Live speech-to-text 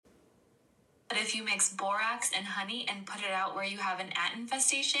if you mix borax and honey and put it out where you have an ant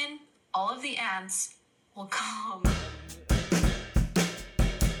infestation, all of the ants will come.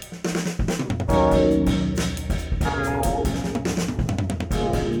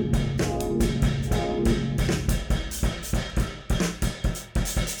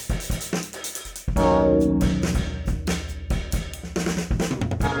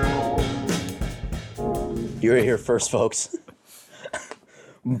 You heard it here first, folks.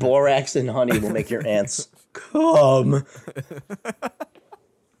 Borax and honey will make your ants come.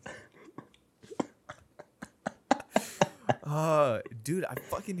 Dude, I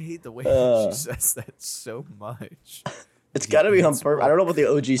fucking hate the way she says that so much. It's got to be on purpose. I don't know what the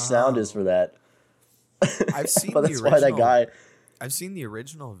OG sound is for that. I've seen but the that's original. why that guy. I've seen the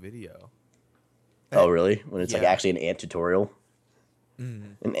original video. Oh, really? When it's like Yeah. actually an ant tutorial?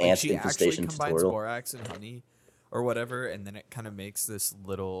 An ant She actually infestation combines tutorial? borax and honey or whatever, and then it kind of makes this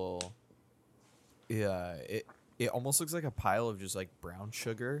little... Yeah, it almost looks like a pile of just like brown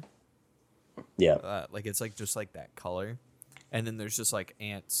sugar. Yeah. Like it's like just like that color. And then there's just like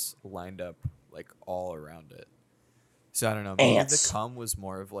ants lined up like all around it. So I don't know. Maybe Ants. the come was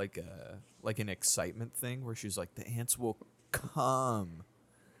more of like an excitement thing where she's like, the ants will come.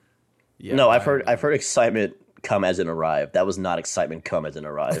 Yeah, No, I I've don't know. heard excitement come as in arrive. That was not excitement come as in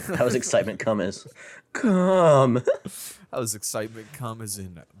arrive. That was excitement come as come. That was excitement come as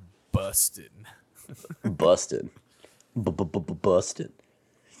in busted. Busted. Busted.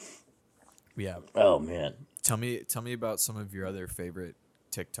 Yeah. Oh, man. Tell me about some of your other favorite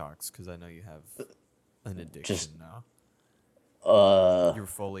TikToks, because I know you have an addiction now. You're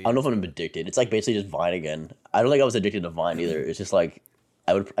fully. I don't know if I'm addicted. It's like basically just Vine again. I don't think I was addicted to Vine either. It's just like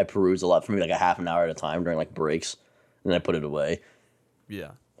I peruse a lot for maybe like a half an hour at a time during like breaks, and then I put it away,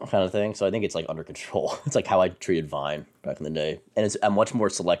 Yeah. kind of thing. So I think it's like under control. It's like how I treated Vine back in the day, and I'm much more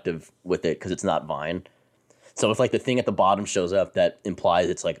selective with it because it's not Vine. So if like the thing at the bottom shows up that implies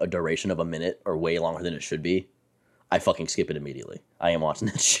it's like a duration of a minute or way longer than it should be, I fucking skip it immediately. I am watching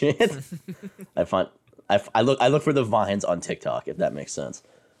that shit. I look for the vines on TikTok, if that makes sense,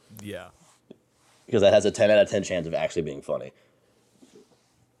 Yeah. because that has a 10 out of 10 chance of actually being funny.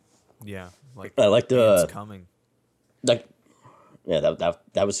 Yeah. Like I like the it's coming. like, yeah,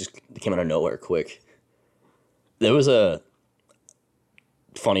 that was just came out of nowhere quick. There was a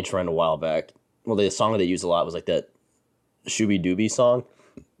funny trend a while back. Well, the song that they used a lot was like that Shooby Dooby song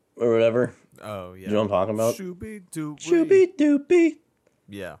or whatever. Oh yeah. You know what I'm talking about? Shooby doo. Shooby Dooby.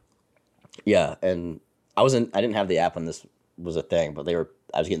 Yeah. Yeah, and I didn't have the app when this was a thing, but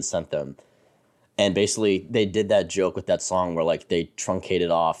I was getting sent them. And basically they did that joke with that song where like they truncated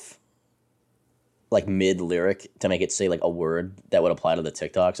off like mid lyric to make it say like a word that would apply to the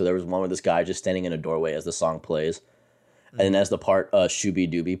TikTok. So there was one where this guy just standing in a doorway as the song plays. And then as the part Shooby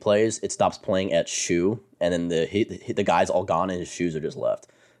Dooby plays, it stops playing at shoe, and then the guy's all gone and his shoes are just left.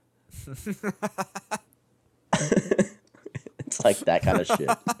 It's like that kind of shit.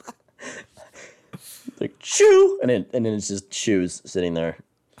 It's like shoe, and then it's just shoes sitting there.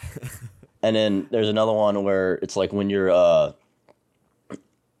 And then there's another one where it's like when your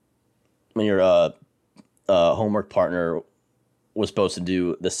homework partner was supposed to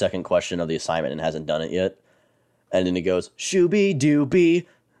do the second question of the assignment and hasn't done it yet. And then it goes, Shooby Dooby.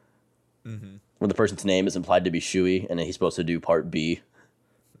 Mm-hmm. When the person's name is implied to be Shooey, and then he's supposed to do part B.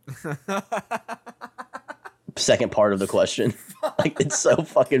 Second part of the question. Like, it's so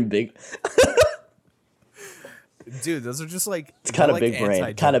fucking big. Dude, those are just like... It's kind of like big brain.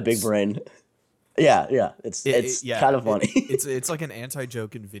 anti-jokes. Kind of big brain. Yeah. It's kind of funny. It's like an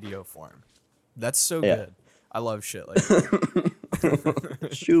anti-joke in video form. That's so Yeah. good. I love shit like that.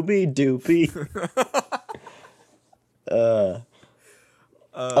 Shooby Doopy. I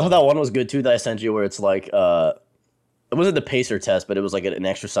thought that one was good too that I sent you where it's like it wasn't the pacer test, but it was like an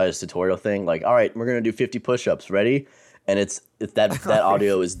exercise tutorial thing. Like, all right, we're gonna do 50 push-ups. Ready? And it's that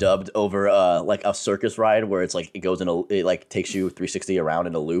audio is dubbed over like a circus ride where it's like it like takes you 360 around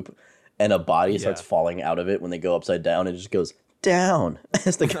in a loop, and a body starts falling out of it when they go upside down. And it just goes down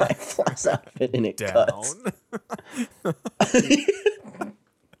as the guy flies out of it and it cuts.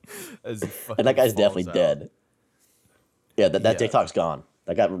 And that guy's definitely dead. Yeah, that TikTok's gone.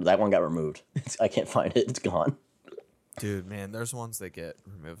 That one got removed. I can't find it. It's gone. Dude, man, there's ones that get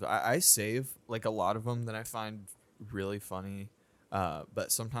removed. I save like a lot of them that I find really funny,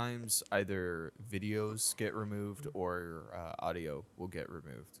 but sometimes either videos get removed or audio will get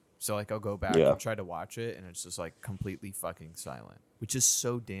removed. So like I'll go back and try to watch it, and it's just like completely fucking silent, which is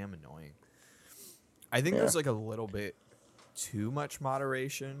so damn annoying. I think there's like a little bit too much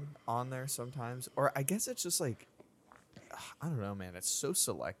moderation on there sometimes, or I guess it's just like I don't know, man. It's so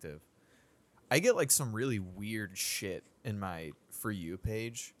selective. I get like some really weird shit in my For You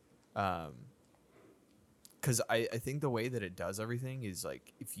page. Because I think the way that it does everything is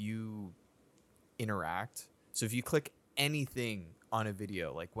like if you interact. So if you click anything on a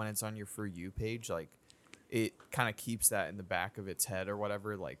video, like when it's on your For You page, like it kind of keeps that in the back of its head or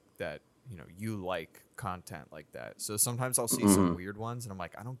whatever, like that, you know, you like content like that. So sometimes I'll see some weird ones and I'm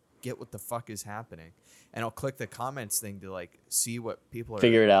like, I don't get what the fuck is happening. And I'll click the comments thing to like see what people are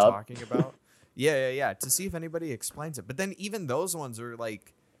Figure it out. talking about. Yeah. To see if anybody explains it. But then even those ones are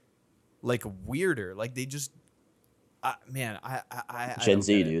like weirder. Like they just, man, I Gen don't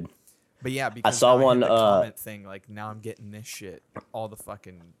Z, get it. dude. But yeah, because saw now I hit one, the comment thing, like now I'm getting this shit all the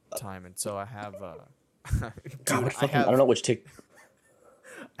fucking time, and so I have dude, I don't know which tick.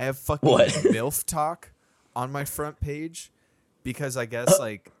 I have fucking What? MILF talk on my front page because I guess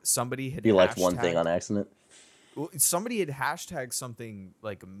like somebody had You liked one thing on accident. somebody had hashtagged something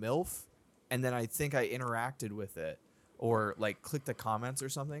like MILF, and then I think I interacted with it or like clicked the comments or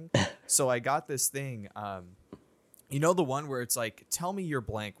something. So I got this thing. You know the one where it's like, tell me you're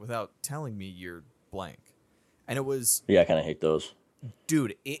blank without telling me you're blank. And it was, Yeah, I kind of hate those.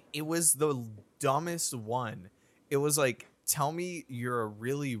 dude, it was the dumbest one. It was like, tell me you're a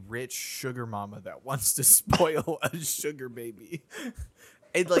really rich sugar mama that wants to spoil a sugar baby.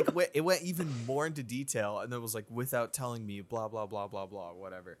 It like it went even more into detail, and then was like, without telling me, blah, blah, blah, blah, blah,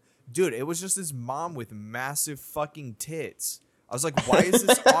 whatever. Dude, it was just this mom with massive fucking tits. I was like, why is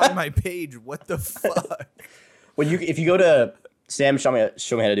this on my page? What the fuck? If you go to Sam showed me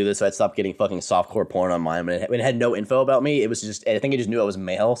how to do this, so I'd stop getting fucking softcore porn on mine. When it had no info about me, it was just, I think it just knew I was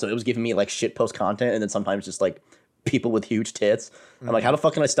male, so it was giving me like shit post content, and then sometimes just like people with huge tits. I'm like, how the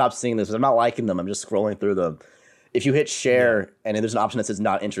fuck can I stop seeing this? 'Cause I'm not liking them. I'm just scrolling through them. If you hit share and then there's an option that says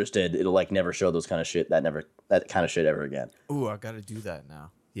not interested, it'll like never show those kind of shit. That kind of shit ever again. Ooh, I gotta do that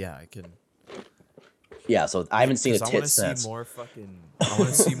now. Yeah, I can. Yeah, so I haven't seen a 'Cause I tit want to since. see more fucking. I want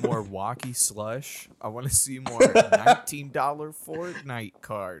to see more Walkie Slush. I want to see more $19 Fortnite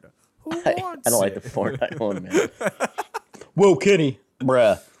card. Who wants I don't like it? the Fortnite one, man. Whoa, Kenny,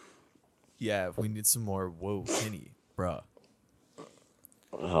 bruh. Yeah, we need some more. Whoa, Kenny, bruh.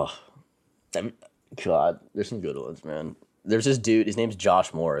 Oh, God, there's some good ones, man. There's this dude. His name's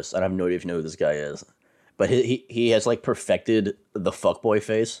Josh Morris. I have no idea if you know who this guy is, but he has like perfected the fuckboy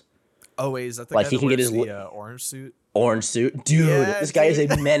face. Oh wait, is that the Like, guy he that can get wears his the orange suit? Orange suit, dude. Yeah, this guy is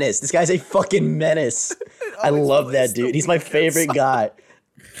a menace. This guy's a fucking menace. I love that dude. He's my favorite guy.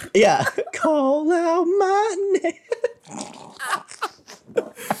 Yeah, call out my name.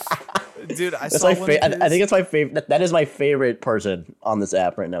 Dude, I That's saw my one of I think his- that's my favorite. That is my favorite person on this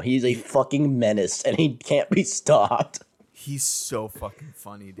app right now. He's a fucking menace, and he can't be stopped. He's so fucking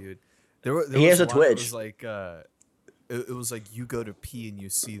funny, dude. There He was has a one that Twitch. was like, it was like, you go to pee and you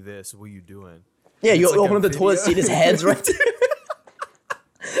see this. What are you doing? Yeah, you It's like open a up the toilet video. seat, his head's right there.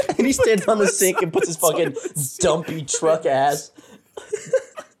 And he stands on the sink and puts his fucking dumpy truck ass.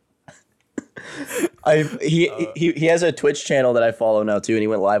 He has a Twitch channel that I follow now too, and he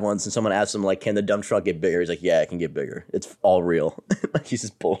went live once, and someone asked him like, "Can the dump truck get bigger?" He's like, "Yeah, it can get bigger. It's all real." Like, he's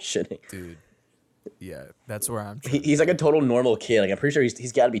just bullshitting. Dude. Yeah, that's where I'm. He's like a total normal kid. Like, I'm pretty sure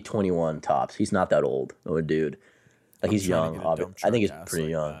he's got to be 21 tops. He's not that old of a dude. Like, he's trying to young. get a dump I think he's truck ass pretty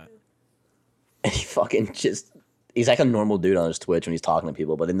like young. that. And he fucking just, he's like a normal dude on his Twitch when he's talking to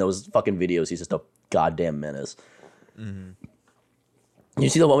people, but in those fucking videos, he's just a goddamn menace. You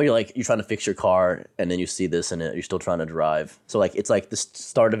see the one where you're trying to fix your car, and then you see this in it, you're still trying to drive. So like, it's like the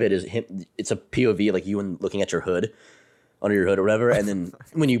start of it is him. It's a POV, like you and looking at your hood, under your hood or whatever, and then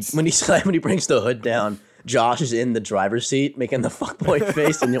when he brings the hood down, Josh is in the driver's seat making the fuckboy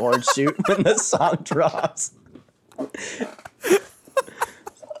face in the orange suit when the song drops.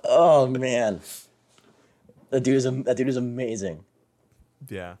 Oh man, that dude is amazing.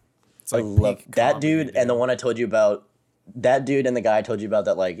 Yeah. It's I like love peak that comedy, dude and the one I told you about. That dude and the guy I told you about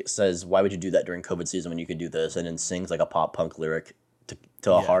that like says, "Why would you do that during COVID season when you could do this?" and then sings like a pop punk lyric to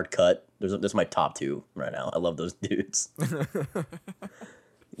a Yeah. hard cut. That's my top two right now. I love those dudes. It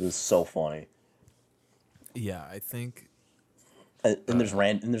was so funny. Yeah, I think. And there's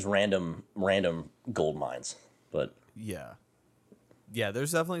random gold mines, but Yeah. Yeah,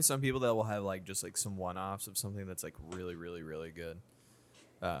 there's definitely some people that will have like just like some one-offs of something that's like really, really, really good.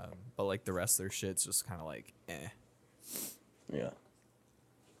 But like the rest of their shit's just kind of like eh. yeah.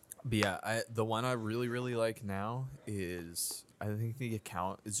 But yeah, the one I really, really like now is I think the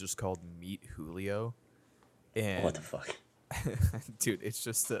account is just called Meet Julio. And What the fuck? dude, it's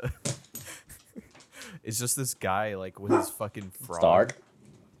just it's just this guy like with his fucking frog. Stark.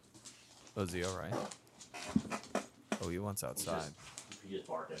 Oh, is he all right? Oh, he wants outside. He just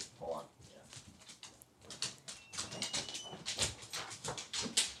barking. Hold on.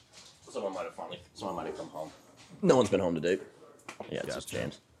 Someone might have come home. No one's been home today. Yeah, it's just Gotcha.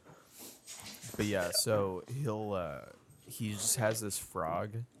 James. But yeah, so he just has this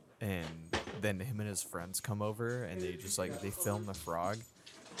frog, and then him and his friends come over, and they just like they film the frog,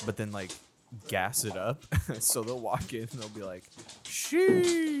 but then like gas it up, so they'll walk in and they'll be like,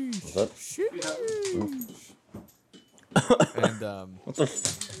 sheesh, What's up? sheesh. And What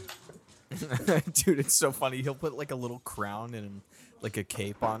the? dude, it's so funny. He'll put like a little crown and like a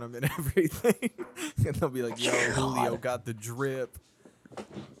cape on him and everything, and they'll be like, "Yo, Julio got the drip."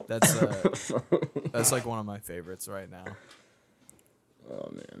 That's like one of my favorites right now. Oh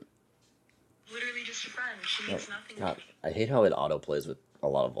man. Literally just a friend. She means nothing. God, I hate how it auto plays with a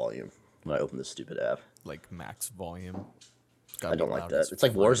lot of volume when I open this stupid app. Like max volume. I don't like that. It's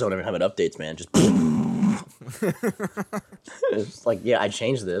like Warzone every time it updates, man. Just it's like, yeah, I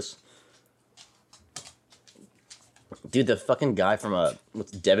changed this. Dude, the fucking guy from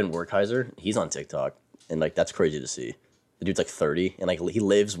what's Devin Werkheiser, he's on TikTok, and like that's crazy to see. The dude's like 30, and like he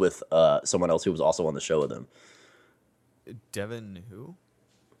lives with someone else who was also on the show with him. Devin who?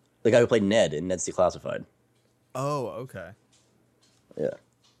 The guy who played Ned in Ned's Declassified. Oh, okay. Yeah.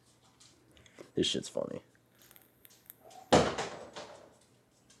 This shit's funny.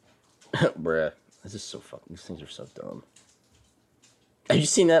 Bruh. This is so fucking. These things are so dumb. Have you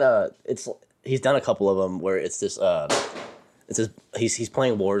seen that? He's done a couple of them where it's this. He's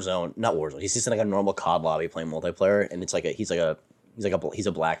playing Warzone, not Warzone. He's just in like a normal COD lobby playing multiplayer, and it's like he's a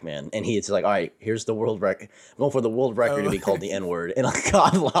black man, and he's like, all right, here's the world record. I'm going for the world record to be called the N word in a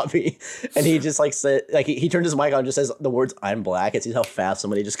COD lobby, and he just like said, like he turns his mic on, and just says the words "I'm black." And sees how fast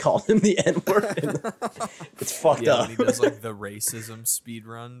somebody just called him the N word. It's fucked Yeah, up. when he does like the racism speed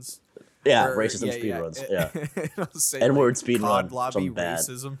runs. Yeah, Or- racism speed runs. Yeah. It'll say, N-word like, speed COD run, lobby something bad.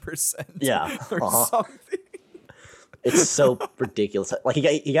 racism percent. Yeah, or uh-huh. something. It's so ridiculous. Like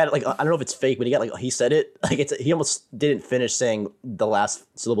he got like, I don't know if it's fake, but he said it like he almost didn't finish saying the last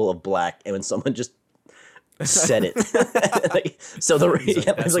syllable of black, and when someone just said it, like, so He's like,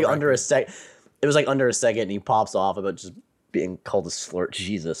 it was "That's like a under a record." sec. It was like under a second, and he pops off about just being called a slur.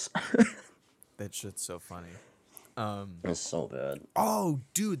 Jesus, That shit's so funny. it's so bad. Oh,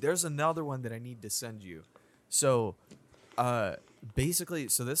 dude, there's another one that I need to send you. So, basically,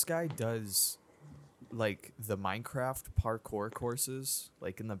 so this guy does like the Minecraft parkour courses,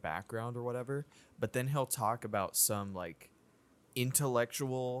 like in the background or whatever, but then he'll talk about some like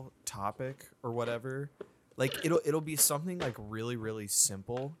intellectual topic or whatever. Like it'll be something like really, really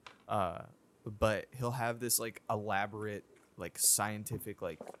simple, but he'll have this like elaborate like scientific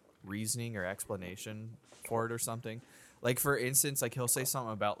like reasoning or explanation for it or something. Like for instance, like he'll say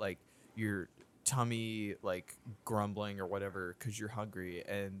something about like your tummy like grumbling or whatever because you're hungry,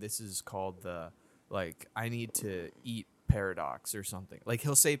 and this is called the like I need to eat paradox or something. Like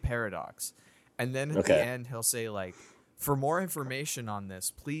he'll say paradox, and then at the Okay. end he'll say like, for more information on this,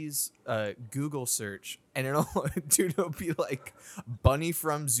 please Google search, and it'll be like Bunny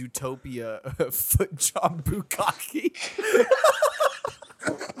from Zootopia foot job bukkake.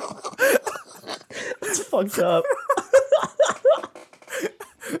 It's fucked up.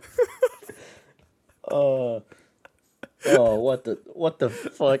 Oh, what the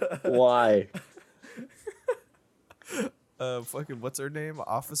fuck? Why? Fucking what's her name?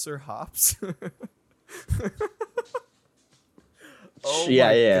 Officer Hops. Oh yeah,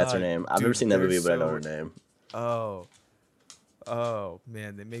 my that's her God, name. I've never dude, seen that they're movie, but I know so- her name. Oh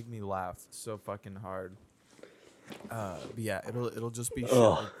man, they make me laugh so fucking hard. But yeah, it'll just be shit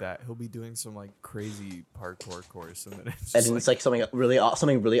Ugh. like that. He'll be doing some like crazy parkour course, and then it's And just then it's like something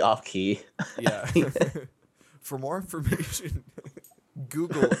really off key. yeah. For more information,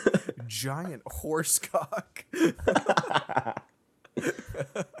 Google giant horse cock.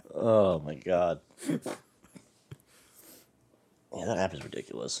 Oh my god. Yeah, that app is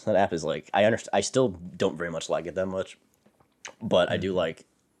ridiculous. That app is like I understand. I still don't very much like it that much, but I do like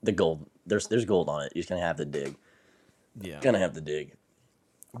the gold. There's gold on it. You're just gonna have to dig. Yeah, Gonna have to dig.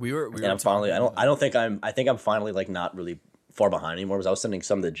 we were. And I'm finally. I think I'm finally like not really far behind anymore. Because I was sending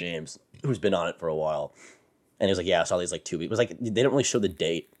some to James, who's been on it for a while, and he was like, "Yeah, I saw these like 2 weeks." It was like they didn't really show the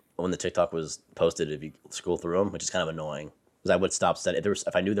date when the TikTok was posted if you scroll through them, which is kind of annoying. Because I would stop sending.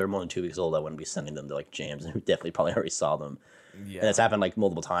 If I knew they were more than 2 weeks old, I wouldn't be sending them to like James, and who definitely probably already saw them. Yeah, And it's happened like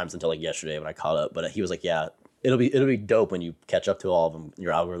multiple times until like yesterday when I caught up. But he was like, "Yeah, it'll be dope when you catch up to all of them.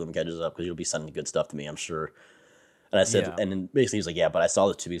 Your algorithm catches up because you'll be sending good stuff to me, I'm sure." And I said, Yeah. and then basically he's like, "Yeah, but I saw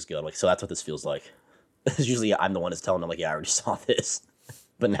this 2 weeks ago." I'm like, "So that's what this feels like." It's usually I'm the one that's telling them like, "Yeah, I already saw this,"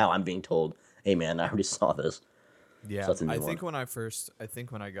 but now I'm being told, "Hey, man, I already saw this." yeah. that's a new I think one. when I first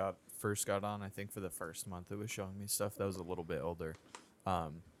got on, I think for the first month it was showing me stuff that was a little bit older.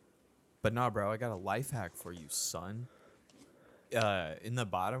 But nah, bro, I got a life hack for you, son. In the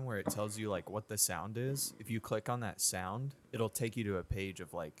bottom where it tells you like what the sound is, if you click on that sound, it'll take you to a page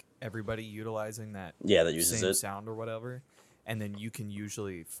of like everybody utilizing that that uses same it. sound or whatever, and then you can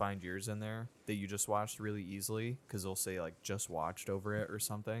usually find yours in there that you just watched really easily because they'll say like just watched over it or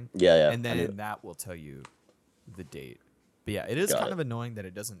something. Yeah. And then that will tell you the date. But yeah, it is kind of annoying that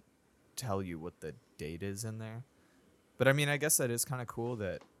it doesn't tell you what the date is in there. But I mean, I guess that is kind of cool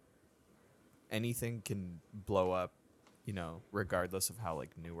that anything can blow up, you know, regardless of how like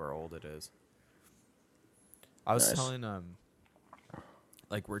new or old it is. I was telling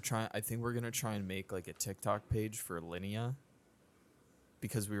like I think we're gonna try and make like a TikTok page for Linea,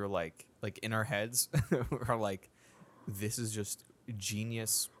 because we were like in our heads we're like, this is just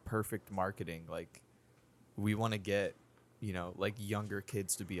genius, perfect marketing. Like we want to get, you know, like younger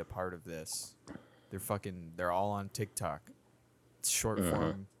kids to be a part of this. They're all on TikTok. It's short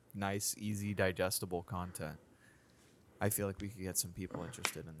form, nice, easy, digestible content. I feel like we could get some people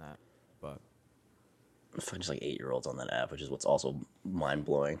interested in that, but just like 8-year-olds on that app, which is what's also mind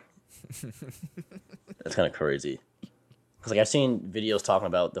blowing. That's kind of crazy. Because like I've seen videos talking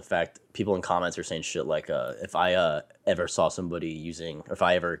about the fact people in comments are saying shit like, if I ever saw somebody using, or if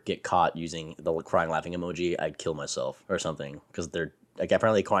I ever get caught using the crying laughing emoji, I'd kill myself or something. Because they're like,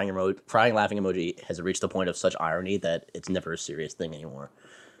 apparently crying laughing emoji has reached the point of such irony that it's never a serious thing anymore.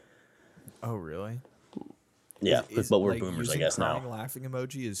 Oh really? Yeah, but we're like, boomers, I guess now. Crying laughing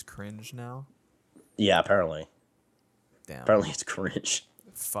emoji is cringe now. Yeah, apparently. Damn. Apparently it's cringe.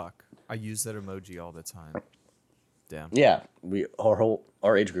 Fuck. I use that emoji all the time. Damn. Yeah,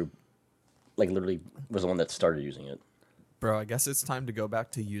 our age group, like literally, was the one that started using it. Bro, I guess it's time to go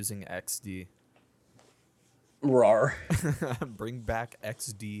back to using XD. Rar. Bring back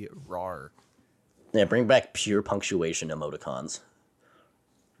XD rar. Yeah, bring back pure punctuation emoticons.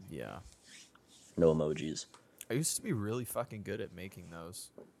 Yeah. No emojis. I used to be really fucking good at making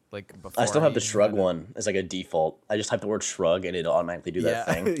those. Like before. I still have the even shrug had a- one as like a default. I just type the word shrug and it'll automatically do that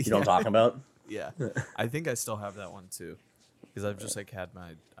Yeah, thing. You know what I'm yeah. talking about? Yeah. I think I still have that one too. Because I've just like had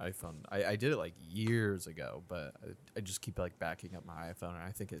my iPhone. I did it like years ago, but I just keep like backing up my iPhone, and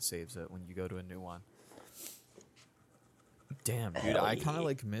I think it saves it when you go to a new one. Damn, dude, Hell I kind of yeah.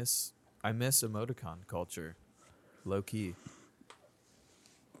 like miss emoticon culture, low key.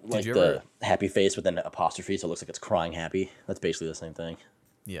 Like you the ever- happy face with an apostrophe, so it looks like it's crying happy. That's basically the same thing.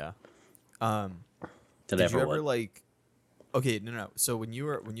 Yeah. Did I Did you ever ever what? like? Okay, no. So when you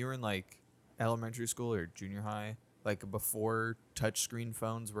were in like elementary school or junior high, like before touchscreen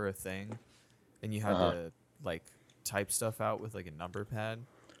phones were a thing, and you had to like type stuff out with like a number pad,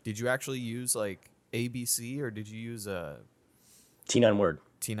 did you actually use like ABC or did you use a T9 word.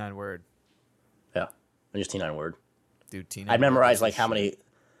 T9 Word? Yeah, I just T9 word. Dude, T9 I Word memorized was like the how shit. many.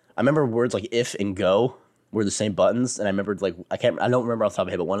 I remember words like if and go were the same buttons, and I remembered like I don't remember off the top of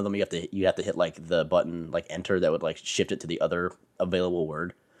my head, but one of them you have to hit like the button like enter that would like shift it to the other available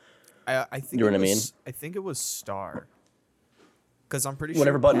word. I think You know what I mean? I think it was star. Because I'm pretty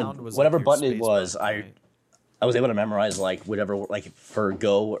Whatever sure button- pound was whatever like your button it space was, button, right? I was able to memorize like whatever, like for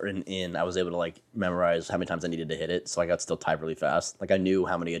go or in, I was able to like memorize how many times I needed to hit it. So I got still type really fast. Like I knew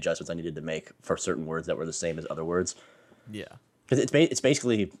how many adjustments I needed to make for certain words that were the same as other words. Yeah. Because it's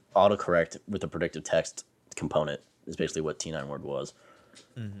basically autocorrect with a predictive text component is basically what T9 word was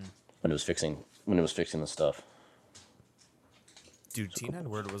when it was fixing the stuff. Dude, T9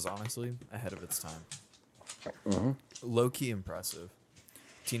 Word was honestly ahead of its time. Low key impressive.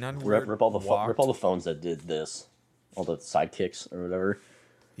 T9 Word Rip all the walked- phones that did this, all the sidekicks or whatever.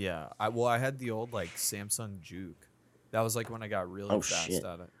 Yeah, I had the old like Samsung Juke. That was like when I got really Oh, fast shit.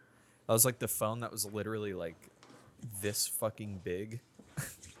 at it. That was like the phone that was literally like this fucking big.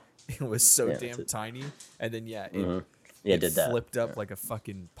 It was so Yeah, damn it's tiny, and then yeah, Yeah, it it did that. flipped up like a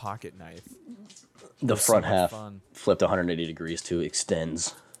fucking pocket knife. The was so front much half fun. flipped 180 degrees to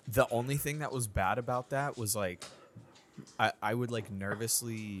extends. The only thing that was bad about that was like I would like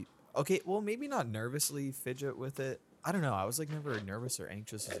nervously maybe not nervously fidget with it. I don't know. I was like never nervous or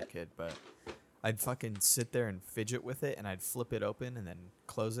anxious as a kid, but I'd fucking sit there and fidget with it and I'd flip it open and then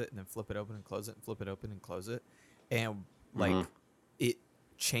close it and then flip it open and close it and flip it open and close it. And like it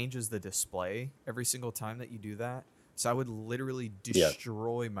changes the display every single time that you do that. So I would literally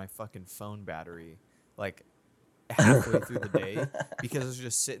destroy my fucking phone battery like halfway through the day because I was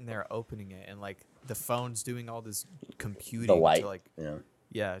just sitting there opening it and like the phone's doing all this computing The light. to like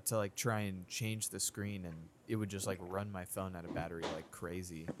Yeah. to like try and change the screen, and it would just like run my phone out of battery like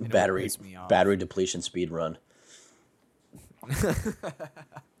crazy. And it would Battery piss me off. battery depletion speed run.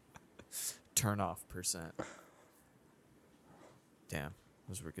 Turn off %. Damn.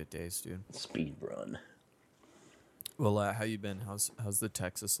 Those were good days, dude. Speed run. Well, how you been? How's the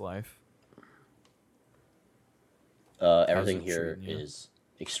Texas life? Everything it here treating you? is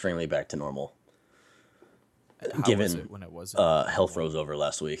extremely back to normal. How was Given it when it wasn't? hell normal? froze over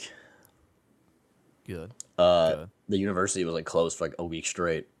last week. Good. Uh, Good. the university was like closed for like a week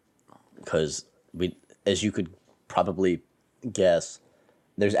straight because we, as you could probably guess,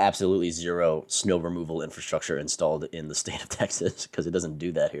 there's absolutely zero snow removal infrastructure installed in the state of Texas because it doesn't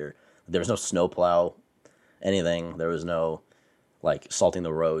do that here. There was no snow plow, anything. There was no like salting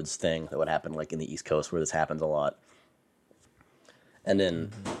the roads thing that would happen like in the East Coast where this happens a lot. And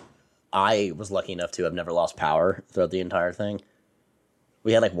then I was lucky enough to have never lost power throughout the entire thing.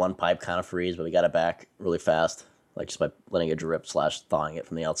 We had like one pipe kind of freeze, but we got it back really fast, like just by letting it drip slash thawing it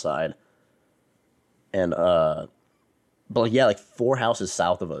from the outside. And but like, yeah, like 4 houses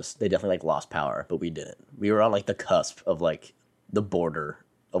south of us, they definitely like lost power, but we didn't. We were on like the cusp of like the border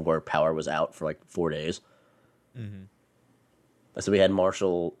of where power was out for like 4 days. Mm-hmm. So we had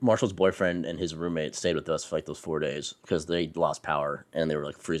Marshall's boyfriend and his roommate stayed with us for like those 4 days because they lost power and they were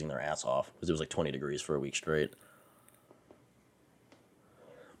like freezing their ass off because it was like 20 degrees for a week straight.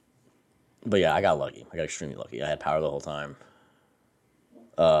 But yeah, I got lucky. I got extremely lucky. I had power the whole time.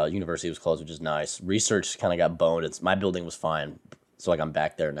 University was closed, which is nice. Research kind of got boned. My building was fine, so like I'm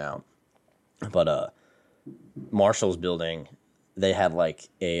back there now. But Marshall's building, they had like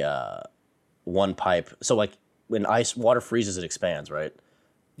a one pipe. So like when water freezes, it expands, right?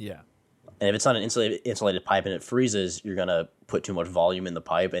 Yeah. And if it's not an insulated pipe and it freezes, you're gonna put too much volume in the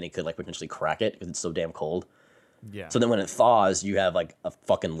pipe, and it could like potentially crack it because it's so damn cold. Yeah. So then when it thaws, you have like a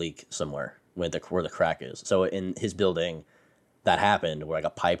fucking leak somewhere where the crack is. So in his building, that happened where like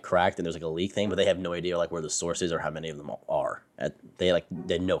a pipe cracked and there's like a leak thing, but they have no idea like where the source is or how many of them are. They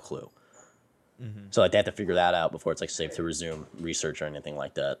had no clue. Mm-hmm. So like they have to figure that out before it's like safe to resume research or anything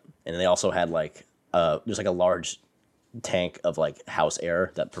like that. And they also had like there's like a large tank of like house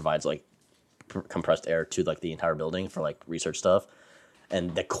air that provides like compressed air to like the entire building for like research stuff.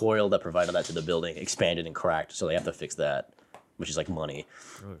 And the coil that provided that to the building expanded and cracked, so they have to fix that, which is like money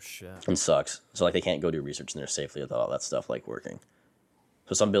Oh shit. and sucks. So like they can't go do research in there safely without all that stuff like working.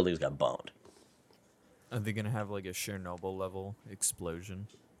 So some buildings got boned. Are they gonna have like a Chernobyl level explosion?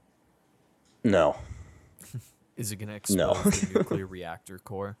 No, Is it gonna No. explode the nuclear reactor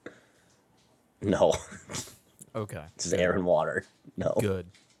core? no, Okay. it's just air and water. No. Good.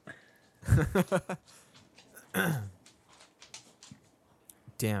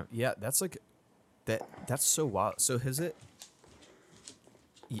 Damn. Yeah, that's like that. That's so wild. So has it?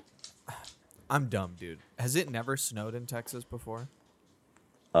 y- I'm dumb, dude. Has it never snowed in Texas before?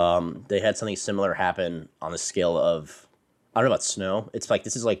 They had something similar happen on the scale of, I don't know about snow. It's like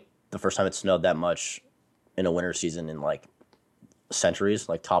this is like the first time it snowed that much in a winter season in like centuries,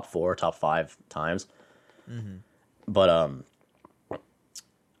 like top 4, top 5 times. But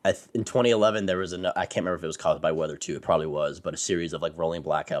in 2011 there was I can't remember if it was caused by weather too. It probably was, but a series of like rolling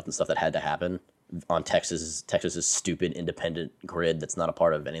blackouts and stuff that had to happen on Texas's stupid independent grid that's not a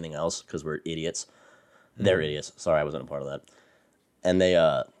part of anything else because we're idiots. They're idiots. Sorry, I wasn't a part of that. And they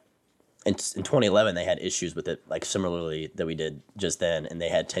in 2011 they had issues with it like similarly that we did just then, and they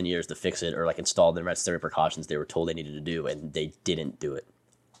had 10 years to fix it or like install the necessary precautions they were told they needed to do, and they didn't do it.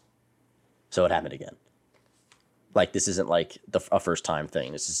 So it happened again. Like this isn't like a first time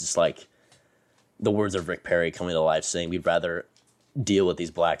thing. This is just like the words of Rick Perry coming to life, saying we'd rather deal with these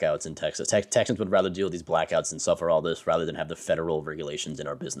blackouts in Texas. Texans would rather deal with these blackouts and suffer all this rather than have the federal regulations in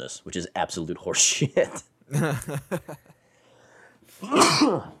our business, which is absolute horseshit.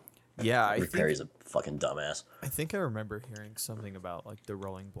 Yeah, I Rick think Perry's a fucking dumbass. I think I remember hearing something about like the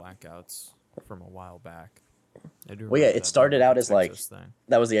rolling blackouts from a while back. I do Well, yeah, remember it that started being a out as like Texas thing.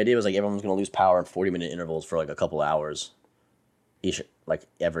 that was the idea. Was like everyone's gonna lose power in 40-minute intervals for like a couple hours. Each like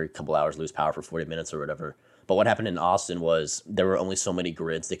every couple hours lose power for 40 minutes or whatever. But what happened in Austin was there were only so many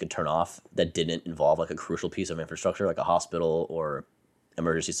grids they could turn off that didn't involve like a crucial piece of infrastructure, like a hospital or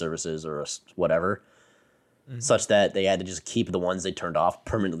emergency services or whatever, such that they had to just keep the ones they turned off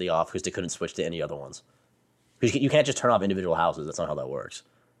permanently off because they couldn't switch to any other ones. Because you can't just turn off individual houses. That's not how that works.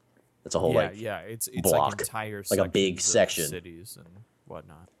 It's a whole It's block, like entire like a big sections of section. cities and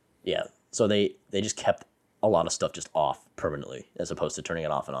whatnot. Yeah. So they just kept a lot of stuff just off permanently as opposed to turning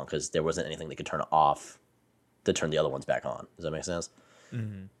it off and on because there wasn't anything they could turn off to turn the other ones back on. Does that make sense?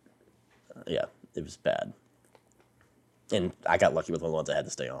 Mm-hmm. Yeah, it was bad. And I got lucky with the ones I had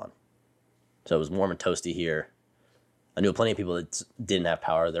to stay on. So it was warm and toasty here. I knew plenty of people that didn't have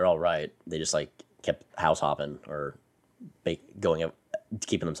power. They're all right. They just like kept house hopping or going up,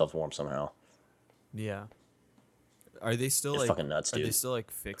 keeping themselves warm somehow. Yeah. Are they still It's like fucking nuts, Are they dude. still like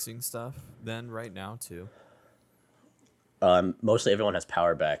fixing stuff then right now too? Mostly everyone has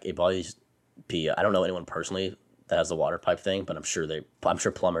power back. It always be. I don't know anyone personally that has the water pipe thing, but I'm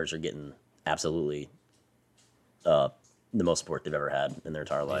sure plumbers are getting absolutely the most support they've ever had in their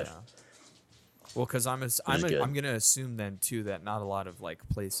entire life. Yeah. Well, because is good. I'm gonna assume then too that not a lot of like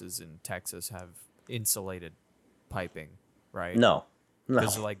places in Texas have insulated piping, right? No, no,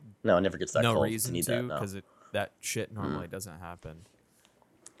 Because like no. It never gets that no cold. reason need to, that. No. because that shit normally doesn't happen.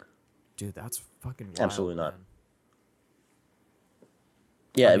 Dude, that's fucking wild, Absolutely not. man.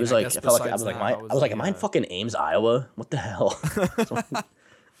 Yeah, I it mean, was I like guess I felt like I besides was like, that, I how was like, the, am I in fucking Ames, Iowa? What the hell?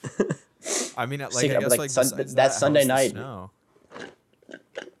 I mean, like See, I guess like, like Sun- besides that how Sunday was the night- snow?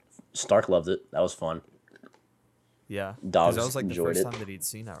 Stark loved it. That was fun. Yeah, Dogs that was like the enjoyed first it. time that he'd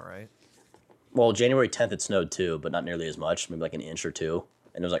seen it, right? Well, January 10th it snowed too, but not nearly as much. Maybe like an inch or two,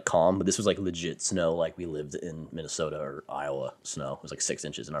 and it was like calm. But this was like legit snow, like we lived in Minnesota or Iowa. Snow it was like 6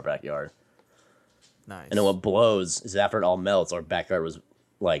 inches in our backyard. Nice. And then what blows is after it all melts, our backyard was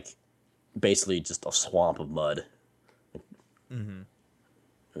like basically just a swamp of mud. Mm-hmm.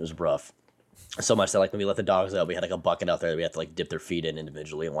 It was rough. So much that like when we let the dogs out, we had like a bucket out there that we had to like dip their feet in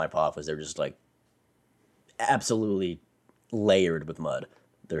individually and wipe off, because they were just like absolutely layered with mud.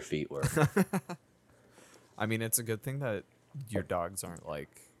 Their feet were. I mean, it's a good thing that your dogs aren't like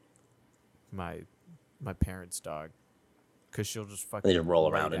my parents' dog, because she'll just fucking They just roll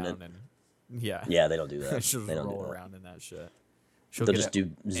lay around in down it. And, yeah, Yeah, they don't do that. she'll They just don't do roll that. around in that shit. She'll They'll get just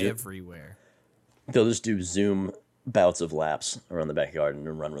it do everywhere. They'll just do Zoom bouts of laps around the backyard and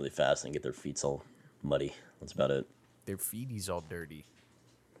then run really fast and get their feet all muddy. That's about it. Their feeties all dirty.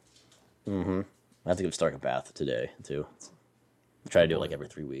 I have to give Stark a bath today too. I try to do it like every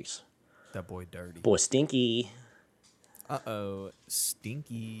 3 weeks. That boy dirty. Boy, stinky. Uh-oh,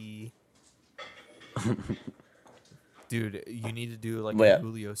 stinky. Dude, you need to do like Well, yeah. a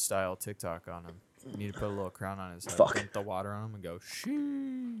Julio style TikTok on him. You need to put a little crown on his head, Fuck. dump the water on him, and go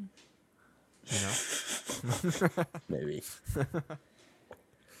shoo. You know? Maybe.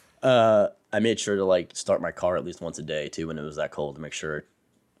 I made sure to like start my car at least once a day too when it was that cold to make sure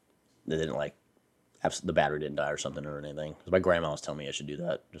they didn't like the battery didn't die or something or anything. 'Cause my grandma was telling me I should do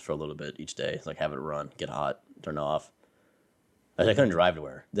that just for a little bit each day. It's like have it run, get hot, turn it off. I couldn't drive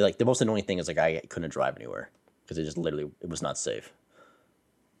anywhere. The most annoying thing is like I couldn't drive anywhere because it was not safe.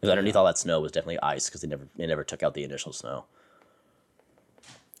 Because underneath all that snow was definitely ice because they never took out the initial snow.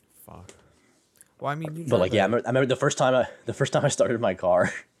 Fuck. Well, I mean, you But like, yeah, I drive remember the first time I started my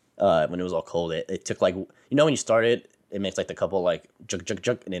car, when it was all cold, it took like, when you start it, it makes like the couple like juk juk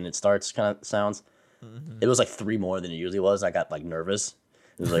juk, and then it starts kind of sounds. It was like 3 more than it usually was. I got like nervous.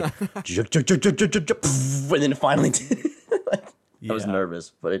 It was like juk juk juk juk juk juk, juk, and then it finally did. I was Yeah.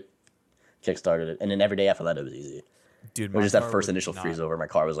 nervous, but it kickstarted it, and then every day after that it was easy. Dude, It was just that car first would initial not- freeze over. My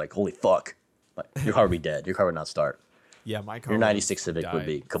car was like, holy fuck, like, your car would be dead. Your car would not start. Yeah, my car. Your would 96 Civic would die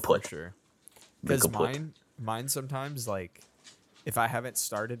be for kaput. sure. Be Because kaput. mine sometimes like, if I haven't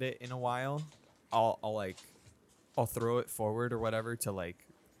started it in a while, I'll throw it forward or whatever to like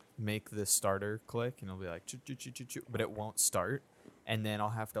make the starter click, and it'll be like choo choo choo choo choo, but it won't start, and then I'll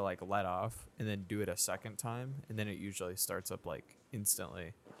have to like let off and then do it a second time, and then it usually starts up like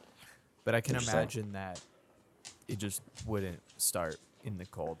instantly. But I can Interesting. imagine that it just wouldn't start in the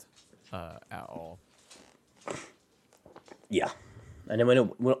cold at all. Yeah. And then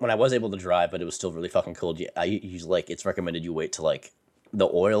when I was able to drive, but it was still really fucking cold, I use like, it's recommended you wait till like the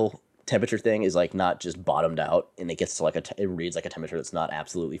oil temperature thing is like not just bottomed out and it gets to like it reads like a temperature that's not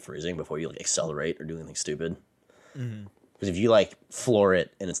absolutely freezing before you like accelerate or do anything stupid. Because if you like floor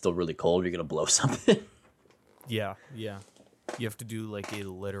it and it's still really cold, you're gonna blow something. Yeah, yeah. You have to do like a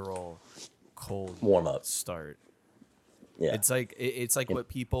literal cold Warm up. start. Yeah. It's like what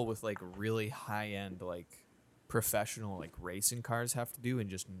people with like really high end like professional like racing cars have to do in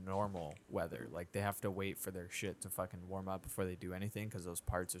just normal weather. Like they have to wait for their shit to fucking warm up before they do anything because those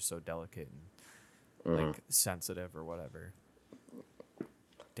parts are so delicate and like sensitive or whatever.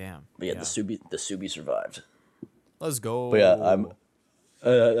 Damn. But yeah, the Subi survived. Let's go. But yeah,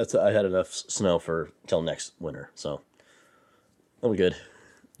 I had enough snow for till next winter, so I'm good.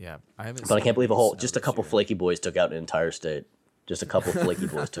 Yeah, I haven't. But I seen can't believe any snow just a this couple year. flaky boys took out an entire state. Just a couple flaky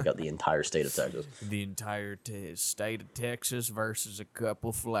boys took out the entire state of Texas. The entire state of Texas versus a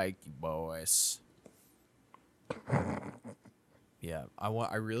couple flaky boys. Yeah,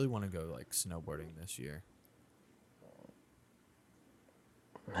 I really want to go like snowboarding this year.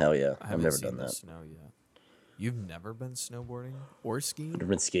 Hell yeah, I I've haven't never seen done the that. snow yet. You've never been snowboarding or skiing? Never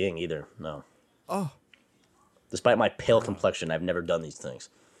been skiing either. No. Oh, Despite my pale complexion, I've never done these things.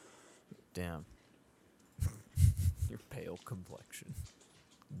 damn. Your pale complexion.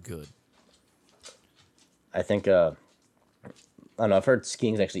 Good. I think I don't know. I've heard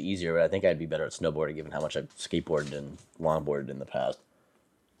skiing's actually easier, but I think I'd be better at snowboarding given how much I've skateboarded and longboarded in the past.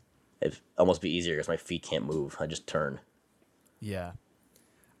 It'd almost be easier because my feet can't move. I just turn. Yeah.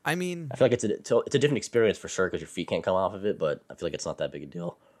 I mean, I feel like it's a different experience for sure because your feet can't come off of it, but I feel like it's not that big a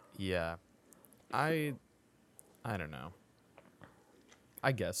deal. yeah. I don't know.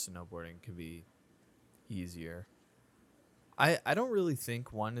 I guess snowboarding could be easier. I don't really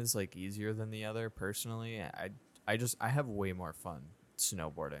think one is like easier than the other personally. I have way more fun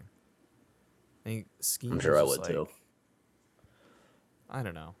snowboarding. I think skiing I'm sure I is just, would too. I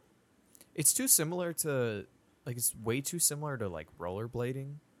don't know. It's too similar to it's way too similar to like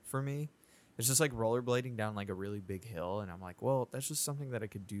rollerblading for me. It's just like rollerblading down like a really big hill, and I'm like, well, that's just something that I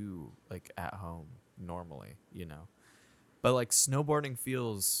could do like at home normally, you know. But like snowboarding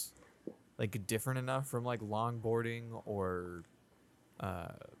feels like different enough from like longboarding or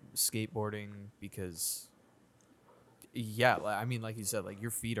skateboarding because yeah, I mean, like you said, like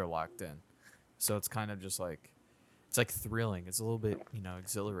your feet are locked in, so it's kind of just like it's like thrilling. It's a little bit, you know,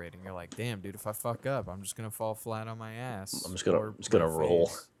 exhilarating. You're like, damn, dude, if I fuck up, I'm just gonna fall flat on my ass. I'm just or gonna my roll.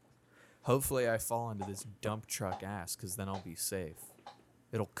 face. Hopefully, I fall into this dump truck ass, because then I'll be safe.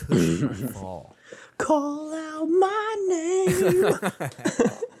 It'll cushion my fall. Call out my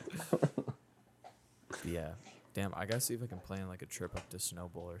name. Yeah. Damn, I gotta see if I can plan like a trip up to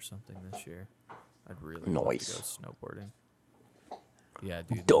Snowball or something this year. I'd really love to go Nice. snowboarding. Yeah,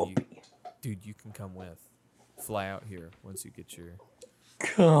 dude. Dopey. You can come with. Fly out here once you get your.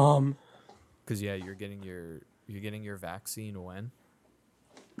 Come. Cause yeah, you're getting your vaccine when?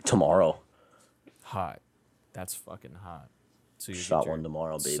 Tomorrow. Hot. That's fucking hot. So you Shot get your one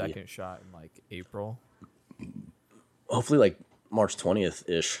tomorrow, baby. Second shot in like April. Hopefully, like March 20th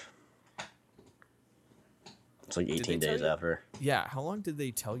ish. It's like they 18 tell days you? after. Yeah. How long did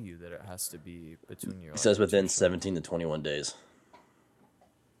they tell you that it has to be between your? It says like, within two shots? 17 to 21 days.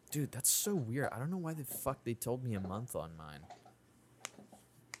 Dude, that's so weird. I don't know why the fuck they told me a month on mine.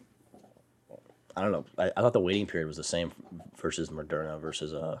 I don't know. I thought the waiting period was the same versus Moderna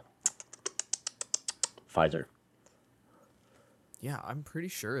versus Pfizer. Yeah, I'm pretty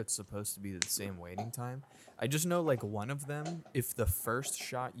sure it's supposed to be the same waiting time. I just know like one of them, if the first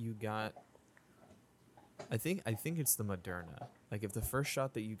shot you got, I think it's the Moderna. Like if the first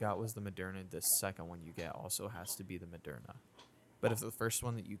shot that you got was the Moderna, the second one you get also has to be the Moderna. But if the first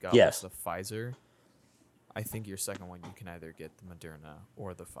one that you got Yes. was the Pfizer, I think your second one you can either get the Moderna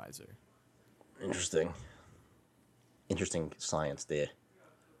or the Pfizer. Interesting science there.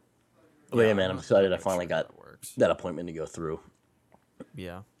 But yeah, man, I'm excited. I finally got that works. that appointment to go through.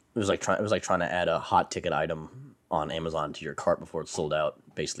 Yeah. It was like trying to add a hot ticket item on Amazon to your cart before it's sold out,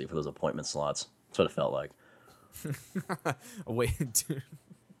 basically for those appointment slots. That's what it felt like. Wait, dude.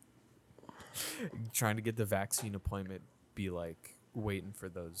 Trying to get the vaccine appointment be like waiting for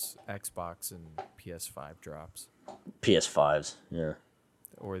those Xbox and PS5 drops. PS5s, yeah.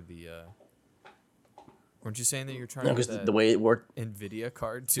 Or the weren't you saying that you're trying No, to because get the way it worked, Nvidia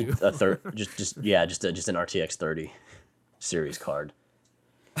card too? a third, just an RTX 30 series card.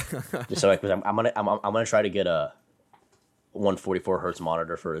 Just so like, because I'm gonna try to get a 144 hertz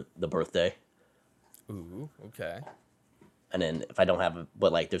monitor for the birthday, Ooh, okay. and then if I don't have,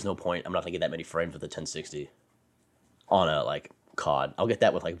 but like, there's no point. I'm not gonna get that many frames with a 1060 on a like COD. I'll get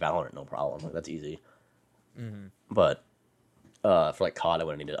that with like Valorant, no problem. Like, that's easy. Mm-hmm. But for like COD, I'm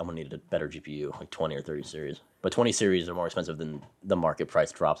gonna need a better GPU, like 20 or 30 series. But 20 series are more expensive than the market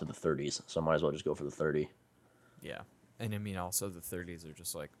price drops of the 30s, so I might as well just go for the 30. Yeah. And I mean also the 30s are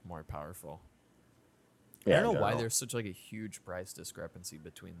just like more powerful. Yeah, I don't in know why general. there's such like a huge price discrepancy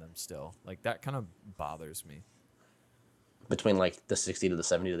between them still. Like that kind of bothers me. Between like the 60 to the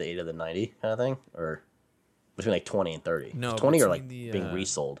 70 to the 80 to the 90 kind of thing, or between like 20 and 30. No, 20 are like between the, being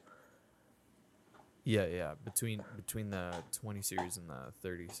resold. Yeah. Between the 20 series and the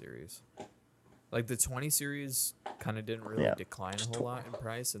 30 series. Like the 20 series kind of didn't really Yeah. decline a whole lot in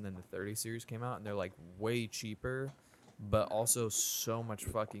price, and then the 30 series came out and they're like way cheaper, but also so much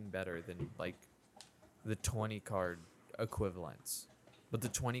fucking better than like the 20 card equivalents. But the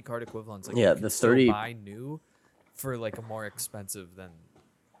 20 card equivalents, like Yeah, you can the still 30 buy new for like a more expensive than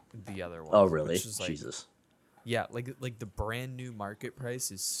the other ones. Oh really? which is, like, Jesus. Yeah, like the brand new market price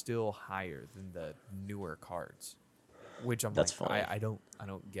is still higher than the newer cards, which I'm That's like, funny. I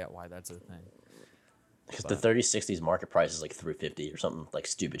don't get why that's a thing. Because the 3060's market price is like 350 or something like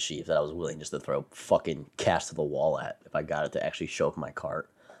stupid cheap that I was willing just to throw fucking cash to the wall at if I got it to actually show up in my cart.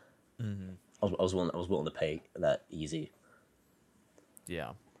 Mm-hmm. I was willing to pay that easy.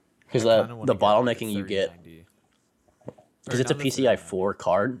 Yeah, Because I kinda wanna the get, like, a bottlenecking you get 3090. because it's a PCI 4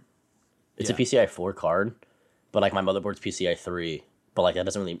 card. It's a PCI 4 card, but like my motherboard's PCI 3. But like that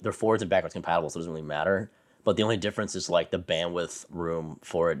doesn't really. They're forwards and backwards compatible, so it doesn't really matter. But the only difference is like the bandwidth room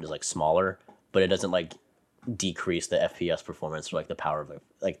for it is like smaller, but it doesn't like decrease the FPS performance or like the power of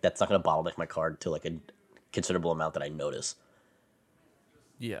like that's not gonna bottleneck my card to like a considerable amount that I notice.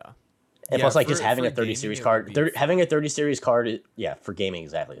 Yeah. And Yeah, plus, like for- just having for a 30 gaming, series it card, would be having a 30 series card, yeah, for gaming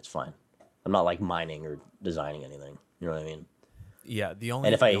exactly, it's fine. I'm not like mining or designing anything. You know what I mean? Yeah, the only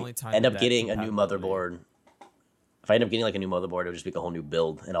And if the I only time end up that getting a new compatibility- motherboard, if I end up getting like a new motherboard, it'll just be a whole new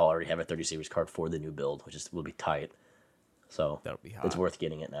build, and I'll already have a 30 series card for the new build, which will be tight. So That'll be hot. it's worth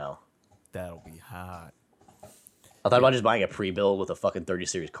getting it now. That'll be hot. I thought about just buying a pre-build with a fucking 30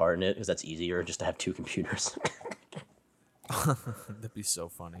 series card in it, because that's easier just to have two computers. That'd be so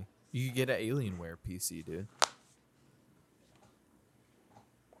funny. You could get an Alienware PC, dude.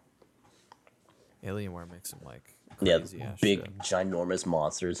 Alienware makes them like Yeah, crazy ass big, shit. ginormous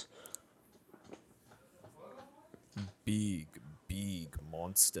monsters. Big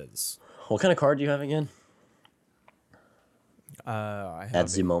monsters. What kind of card do you have again? I have At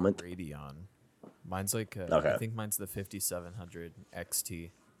the a moment? Radeon. Mine's like Okay. I think mine's the 5700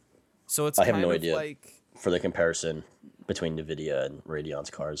 XT. So it's I have kind no of idea. like For the comparison between NVIDIA and Radion's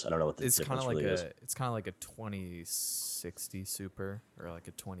cards, I don't know what the it's kind difference of like really is. it's kind of like a 2060 Super or like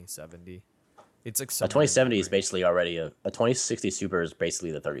a 2070. It's like A somewhere in 2070 that is range. basically already a 2060 Super is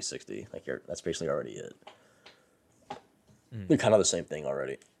basically the 3060. Like that's basically already it. They're kind of the same thing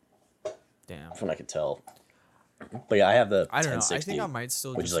already, Damn. from what I could tell. But yeah, I have the I don't know. I 1060, think I might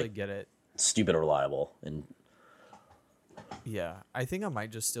still which just is, like like, get it. stupid reliable, and Yeah, I think I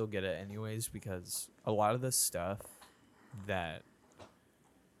might just still get it anyways because a lot of the stuff that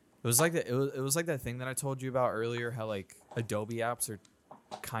it was like it was like that thing that I told you about earlier, how like Adobe apps are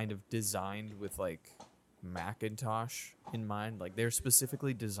kind of designed with like Macintosh in mind. Like they're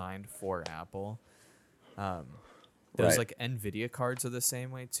specifically designed for Apple. There's Right. like NVIDIA cards are the same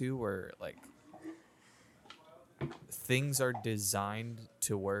way too, where like things are designed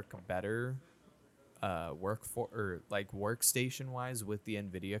to work better workstation wise with the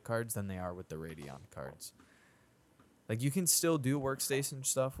NVIDIA cards than they are with the Radeon cards. Like you can still do workstation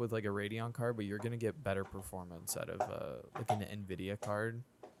stuff with like a Radeon card, but you're gonna get better performance out of like an NVIDIA card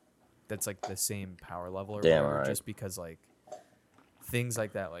that's like the same power level or Damn, whatever, alright. just because like things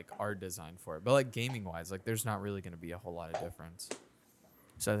like that like are designed for it. But like gaming wise, like there's not really gonna be a whole lot of difference.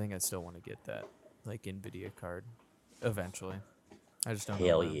 So I think I still want to get that like NVIDIA card eventually. I just don't know.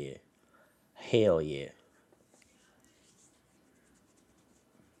 hell when. yeah, hell yeah.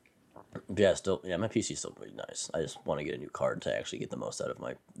 But yeah, still, yeah, my PC's still pretty nice. I just want to get a new card to actually get the most out of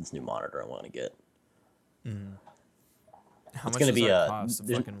this new monitor I want to get. How It's much gonna does be, that cost? A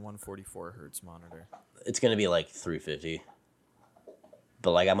there's- fucking 144 hertz monitor. It's gonna be like 350.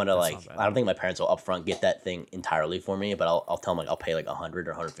 But like I'm gonna That's like not bad. I don't think my parents will upfront get that thing entirely for me, but I'll tell them like I'll pay like 100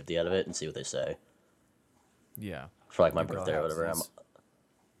 or 150 out of it and see what they say Yeah. for like my You go birthday or whatever. halfsies.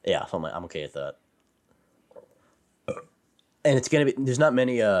 Yeah, so I'm okay with that. And it's gonna be there's not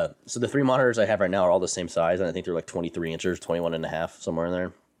many so the three monitors I have right now are all the same size, and I think they're like 23 inches, 21 and a half, somewhere in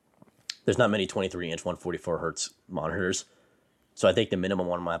there. There's not many 23 inch 144 hertz monitors. So I think the minimum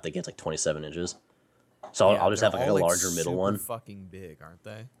one I'm gonna have to get is like 27 inches. So Yeah, I'll just they're have like a all, larger middle super one. Fucking big, aren't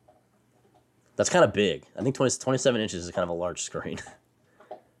they? That's kind of big. I think 27 inches is kind of a large screen.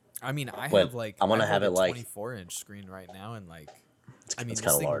 I mean, I But have like I wanna I have a it, like- 24-inch screen right now, and like, I mean, it's this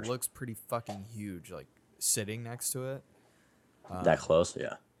kinda thing large. looks pretty fucking huge. Like sitting next to it. That close,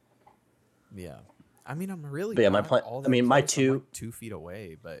 yeah. Yeah. I mean, I'm really. But yeah, my not plan- all I that mean, my close. I'm, two- like, 2 feet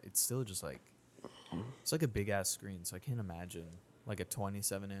away, but it's still just like it's like a big ass screen, so I can't imagine like a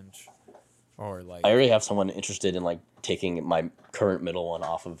 27-inch or like. I already have someone interested in like taking my current middle one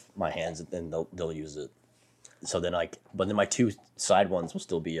off of my hands, and they'll use it. So then but then my two side ones will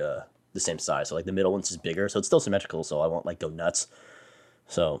still be the same size. So like the middle one's just bigger, so it's still symmetrical. So I won't like go nuts.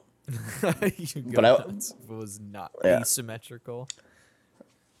 So but it was not Yeah. asymmetrical.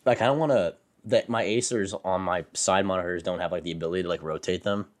 like I don't want to that my Acers on my side monitors don't have like the ability to like rotate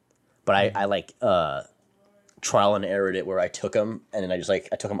them, but I like trial and errored it where I took them and then I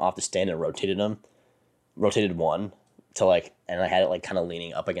took them off the stand and rotated one to like, and I had it like kind of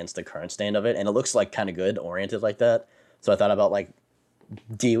leaning up against the current stand of it, and it looks like kind of good oriented like that. So I thought about like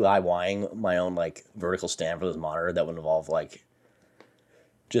DIYing my own like vertical stand for this monitor that would involve like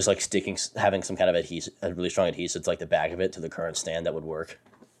just like having some kind of adhesive, a really strong adhesive to like the back of it to the current stand that would work.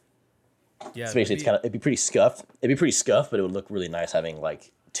 Yeah. So basically, it'd be pretty scuffed. It'd be pretty scuffed, but it would look really nice having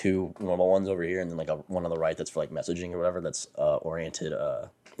like two normal ones over here and then like one on the right that's for like messaging or whatever. That's oriented.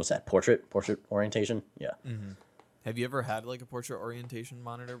 What's that? Portrait orientation. Yeah. Have you ever had like a portrait orientation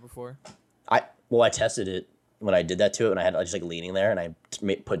monitor before? I tested it when I did that to it, and I just like leaning there, and I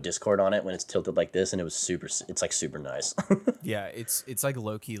put Discord on it when it's tilted like this, and it was it's like super nice. Yeah, it's like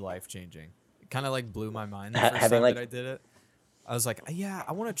low key life changing. It kind of like blew my mind the Ha- first having, time like- that I did it. I was like, yeah,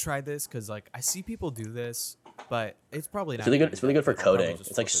 I want to try this because like I see people do this, but it's probably not. It's really good. It's really good for I'll probably coding. just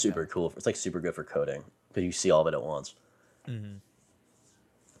It's like flip it super down. cool. It's like super good for coding because you see all of it at once.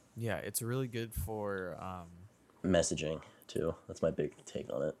 Yeah, it's really good for Messaging too. That's my big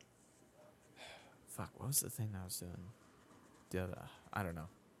take on it. fuck, what was the thing I was doing? I don't know.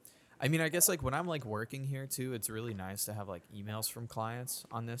 I mean, I guess like when I'm like working here too, it's really nice to have like emails from clients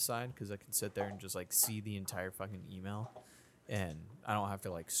on this side because I can sit there and just like see the entire fucking email, and I don't have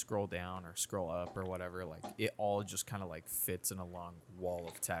to like scroll down or scroll up or whatever. Like it all just kind of like fits in a long wall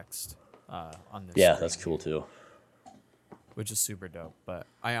of text on this. Yeah, screen that's cool here, too. which is super dope. But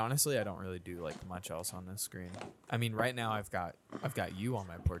I don't really do like much else on this screen. I mean, right now I've got you on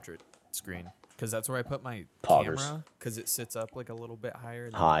my portrait screen because that's where I put my Poggers. camera because it sits up like a little bit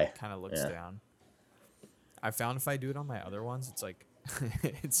higher than High, it kind of looks yeah. down. I found if I do it on my other ones, it's like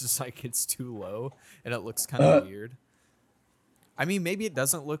it's just like it's too low and it looks kind of weird. I mean, maybe it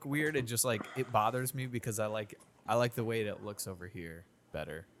doesn't look weird. It just like it bothers me because I like the way it looks over here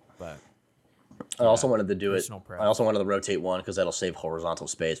better. But I also wanted to do it. personal I also wanted to rotate one because that'll save horizontal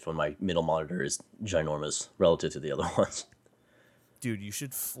space when my middle monitor is ginormous relative to the other ones. dude, you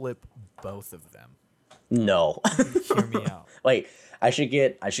should flip both of them. No. Hear me out. Like I should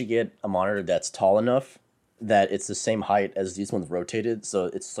get a monitor that's tall enough that it's the same height as these ones rotated, so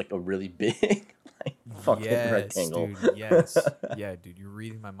it's like a really big like, fucking Yes, rectangle. dude. Yes. Yeah, dude. You're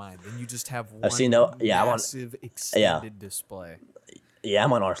reading my mind. Then you just have one seen no- yeah, I'm on- massive extended display. Yeah,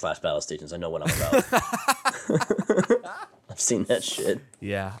 I'm on r/battle stations. I know what I'm about. I've seen that shit.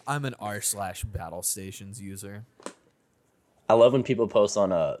 Yeah, I'm an r/battle stations user. I love when people post on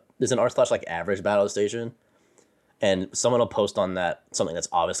there's an r/ average battle station, and someone will post on that something that's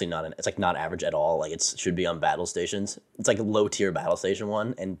obviously it's like not average at all. Like it should be on battle stations. It's like a low tier battle station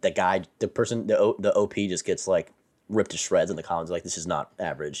one, and the OP just gets like ripped to shreds in the comments. Like, this is not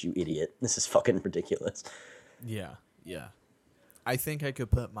average, you idiot. This is fucking ridiculous. Yeah, yeah. I think I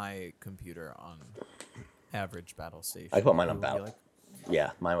could put my computer on average battle station. I put mine on It would be, battle. like,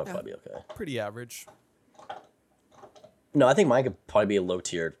 Yeah, mine would probably be okay. pretty average. No, I think mine could probably be a low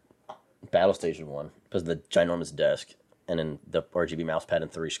tier battle station one because of the ginormous desk and then the RGB mouse pad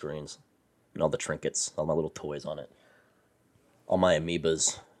and 3 screens and all the trinkets, all my little toys on it, all my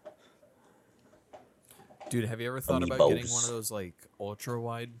amoebas. Dude, have you ever thought about getting Amiibos. one of those like ultra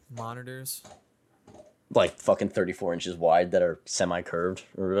wide monitors? Like fucking 34 inches wide that are semi-curved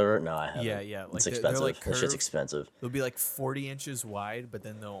or whatever. No, I haven't. Yeah, yeah. Like It's they're expensive. like That shit's curved. expensive. They'll be like 40 inches wide, but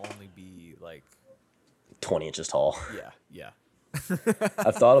then they'll only be like 20 inches tall. yeah, yeah.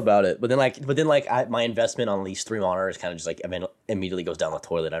 I've thought about it, but then my investment on these 3 monitors kind of just like immediately goes down the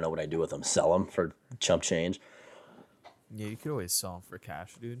toilet. I know what I do with them. Sell them for chump change. Yeah, you could always sell them for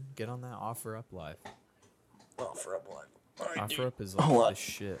cash, dude. Get on that OfferUp live. Oh, for up what? OfferUp is like Hold on. the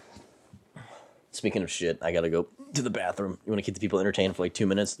shit. Speaking of shit, I gotta go to the bathroom. You want to keep the people entertained for like 2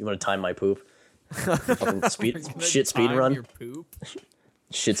 minutes? You want to time my poop? Fucking We're gonna shit speed time run. Your poop.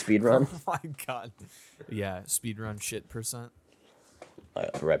 Shit speed run. Oh my god. Yeah, speed run shit percent. All right,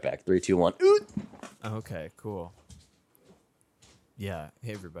 I'll be right back. 3, 2, 1. Okay, cool. Yeah,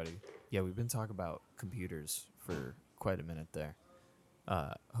 hey everybody. Yeah, we've been talking about computers for quite a minute there.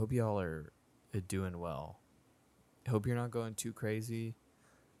 Hope y'all are doing well. Hope you're not going too crazy.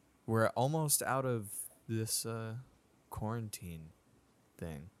 We're almost out of this quarantine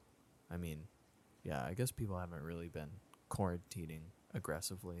thing. I mean, yeah, I guess people haven't really been quarantining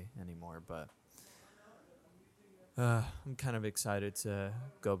aggressively anymore, but I'm kind of excited to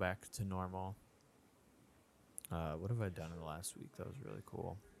go back to normal. What have I done in the last week? That was really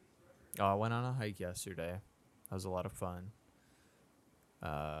cool. Oh, I went on a hike yesterday. That was a lot of fun.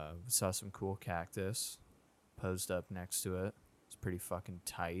 Saw some cool cactus. Posed up next to it. It's pretty fucking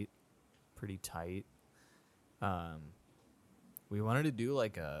tight. Pretty tight. We wanted to do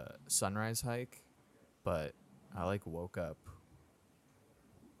like a sunrise hike, but I like woke up.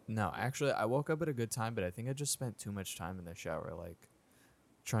 No, actually, I woke up at a good time, but I think I just spent too much time in the shower, like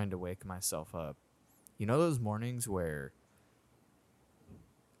trying to wake myself up. You know those mornings where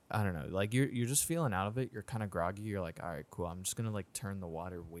I don't know, like you're just feeling out of it. You're kind of groggy. You're like, all right, cool. I'm just gonna like turn the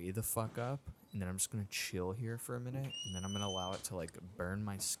water way the fuck up, and then I'm just gonna chill here for a minute, and then I'm gonna allow it to like burn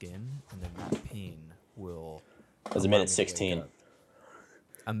my skin, and then that pain will. It was a allow minute me to wake 16. up.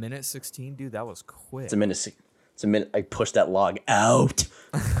 A minute 16, dude. That was quick. It's a minute. It's a minute. I pushed that log out.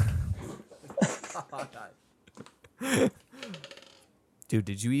 Dude,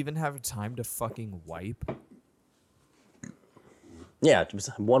 did you even have time to fucking wipe? Yeah, it was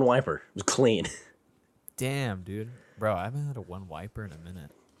one wiper. It was clean. Damn, dude. Bro, I haven't had a one wiper in a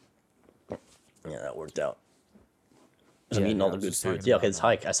minute. Yeah, that worked out. I'm Yeah, eating dude, all I the was good just talking foods. Yeah, okay, about it's that.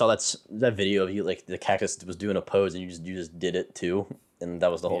 hike. I saw that video of you, like the cactus was doing a pose, and you just did it too, and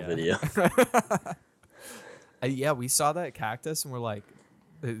that was the whole Yeah. video. Yeah, we saw that cactus and we're like,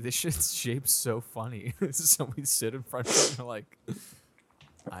 this shit's shaped so funny. So we sit in front of it and we're like,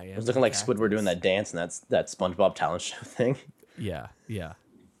 I am. It was looking the like Squidward doing cactus. that dance, and that's that SpongeBob talent show thing. Yeah, yeah.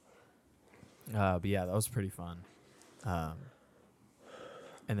 But yeah, that was pretty fun.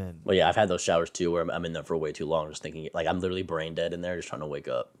 And then, Well, yeah, I've had those showers too, where I'm in there for way too long, just thinking like I'm literally brain dead in there, just trying to wake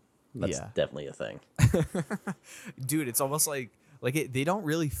up. That's Yeah. definitely a thing. dude, it's almost like they don't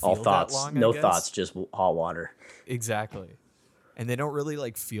really feel All that thoughts, long. no I guess. thoughts, just hot water. Exactly. And they don't really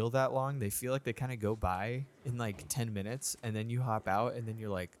like feel that long. They feel like they kind of go by in like 10 minutes, and then you hop out, and then you're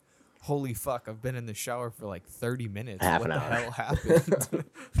like, holy fuck, I've been in the shower for like 30 minutes. Half what an the hour. hell happened?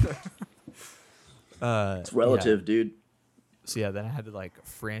 It's relative, dude. So yeah, then I had to like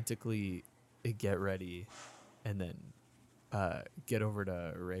frantically get ready and then get over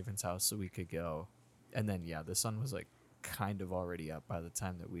to Raven's house so we could go. And then yeah, the sun was like kind of already up by the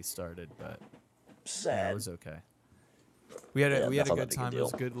time that we started, but yeah, Sad. it was okay. We had a Yeah, that's good not that big a time. It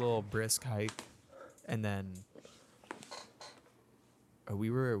was a deal. good little brisk hike, and then we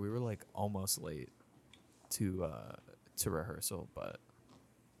were like almost late to rehearsal, but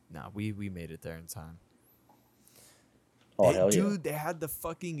no, we made it there in time. Oh Hey, hell yeah! dude, they had the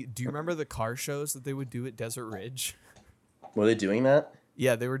fucking. Do you remember the car shows that they would do at Desert Ridge? Were they doing that?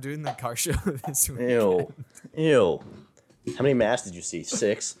 Yeah, they were doing the car show this week. Ew, ew. How many masks did you see?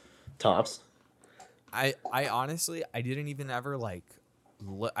 6 tops. I honestly I didn't even ever like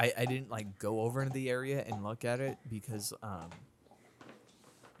I didn't like go over into the area and look at it because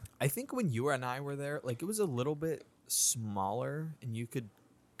I think when you and I were there, like it was a little bit smaller and you could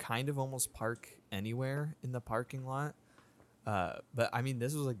kind of almost park anywhere in the parking lot. But I mean,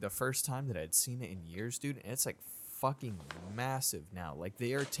 this was like the first time that I'd seen it in years, dude, and it's like fucking massive now. Like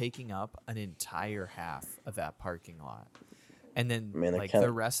they are taking up an entire half of that parking lot. And then Man, they like kinda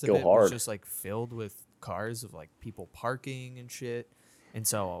the rest of go it hard. was just like filled with cars of like people parking and shit. And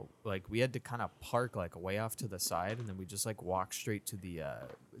so like we had to kind of park like way off to the side, and then we just like walk straight to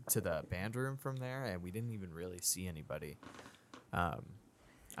the band room from there, and we didn't even really see anybody. I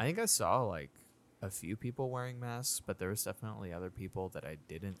think I saw like a few people wearing masks, but there was definitely other people that I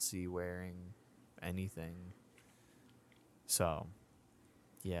didn't see wearing anything. So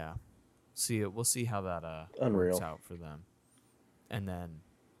yeah, we'll see how that Unreal. works out for them. And then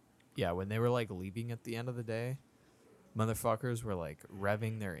yeah, when they were like leaving at the end of the day, motherfuckers were like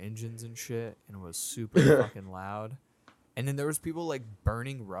revving their engines and shit, and it was super fucking loud. And then there was people like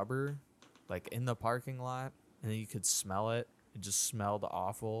burning rubber like in the parking lot, and then you could smell it. It just smelled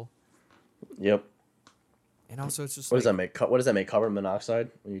awful. Yep. And also it's just What like, does that make? What does that make? Carbon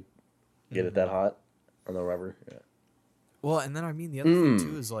monoxide when you get it that Mm-hmm. hot on the rubber. Yeah. well, and then I mean the other thing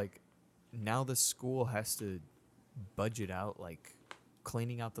too is like now the school has to budget out like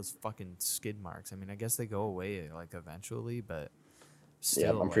cleaning out those fucking skid marks. I mean, I guess they go away like eventually, but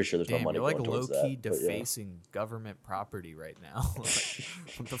still, I'm pretty sure there's no damn, money you're like going low towards key that, but yeah. defacing government property right now. Like,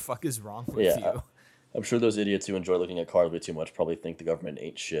 what the fuck is wrong with Yeah. you? I'm sure those idiots who enjoy looking at cars way too much probably think the government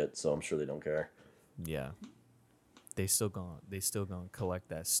ain't shit, so I'm sure they don't care. Yeah, they still gonna collect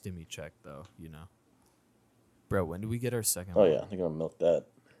that stimmy check though, you know. Bro, when do we get our second Oh one? yeah, they're gonna milk that.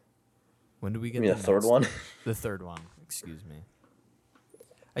 When do we get You mean the the third next- one? The third one, excuse me.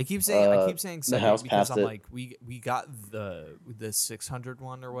 I keep saying the second House because passed I'm it. like we got the 600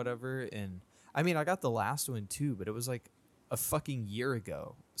 one or whatever, and I mean I got the last one too, but it was like a fucking year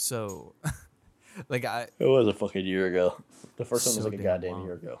ago. So like It was a fucking year ago. The first one was So like a damn goddamn long.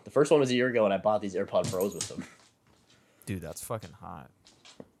 year ago. The first one was a year ago, and I bought these AirPod Pros with them. dude, that's fucking hot.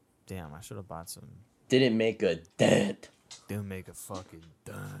 Damn, I should have bought some. Didn't make a dent. Didn't make a fucking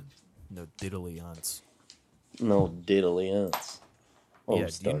done. No diddly unts. No diddly ants. Oh, Yeah, I'm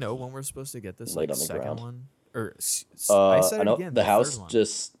do you stuck. know when we're supposed to get this Laid like on the second ground. one? Or I said I it know again. the house third one.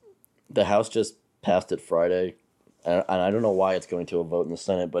 just passed it Friday, and I don't know why it's going to a vote in the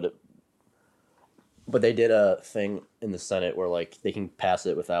Senate, but they did a thing in the Senate where like they can pass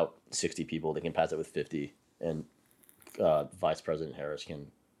it without 60 people, they can pass it with 50, and Vice President Harris can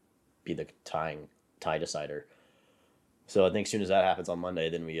be the tie decider. So I think as soon as that happens on Monday,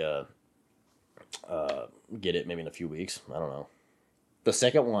 then we get it maybe in a few weeks. I don't know. The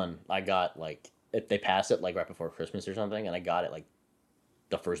second one I got like if they passed it like right before Christmas or something, and I got it like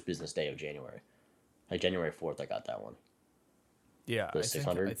the first business day of January. Like January 4th, I got that one. Yeah, The I think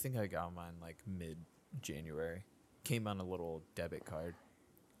 600? I think I got mine like mid-January. Came on a little debit card.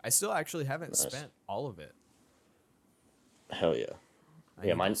 I still actually haven't Nice. spent all of it. Hell yeah. I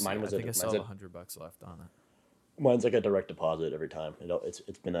Yeah, need mine to see. mine I was think I mine's still have $100 left on it. mine's like a direct deposit every time. It's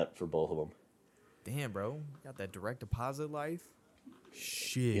been that for both of them. Damn, bro, got that direct deposit life.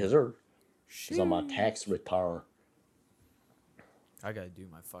 Shit. Yes, sir. Shit. It's on my tax return. I gotta do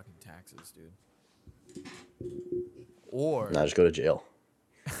my fucking taxes, dude. Or Now just go to jail.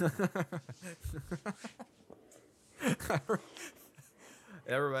 that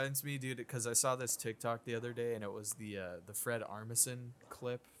reminds me, dude, because I saw this TikTok the other day, and it was the Fred Armisen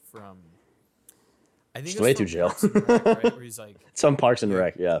clip from. I think Straight to it's from jail. Parks and Rec, right? Where he's like, Some Parks and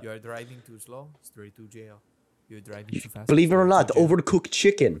Rec, yeah. "You are driving too slow, straight to jail. You're driving too fast. Believe it or straight not, to jail. overcooked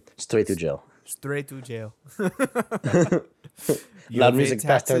chicken, straight to jail. Straight to jail. Loud evade music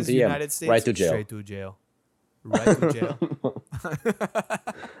past 10 taxes, p.m. United States, Right to jail. Straight to jail. Right to jail.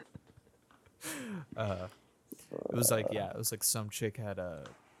 It was like some chick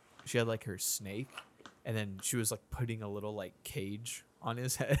she had like her snake, and then she was like putting a little like cage on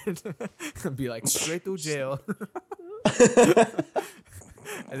his head and be like straight to jail.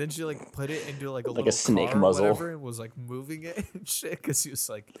 And then she like put it into like a little snake car or muzzle. whatever, and was like moving it and shit because he was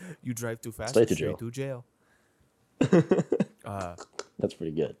like, "You drive too fast, Straight to jail." That's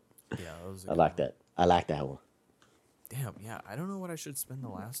pretty good. Yeah, that was a I good like one. that. I like that one. Damn, yeah, I don't know what I should spend the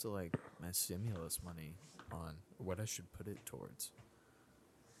last of like my stimulus money on, or what I should put it towards.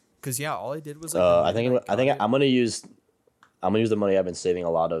 Cause yeah, all I did was like. I think I'm gonna use the money I've been saving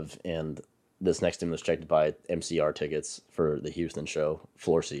a lot of, and this next stimulus check to buy MCR tickets for the Houston show,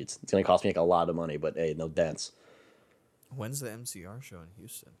 floor seats. It's gonna cost me like a lot of money, but hey, no dents. When's the MCR show in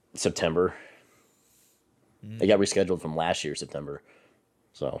Houston? September. It got rescheduled from last year, September.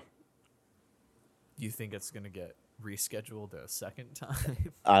 So Do you think it's gonna get rescheduled a second time?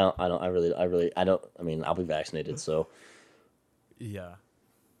 I mean, I'll be vaccinated, so Yeah.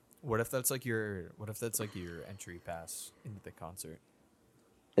 What if that's like your entry pass into the concert?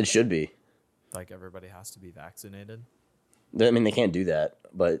 it should be. Like everybody has to be vaccinated? I mean, they can't do that,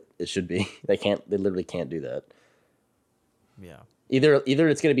 but it should be. They literally can't do that. Yeah. Either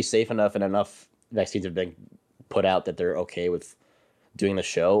it's going to be safe enough and enough vaccines have been put out that they're okay with doing the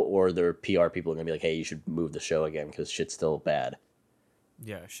show, or their PR people are going to be like, hey, you should move the show again because shit's still bad.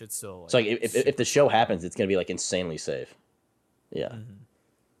 Yeah, shit's still So like, if the show happens, it's going to be like insanely safe. Yeah.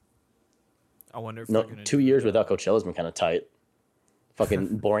 I wonder if No, they're gonna 2 do years the without Coachella's been kind of tight.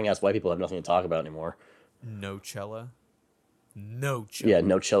 Fucking boring ass white people have nothing to talk about anymore. Nochella. Yeah,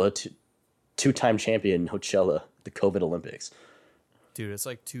 Nochella, two-time champion Nochella, the COVID Olympics. Dude, it's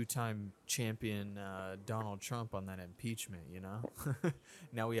like two-time champion Donald Trump on that impeachment, you know?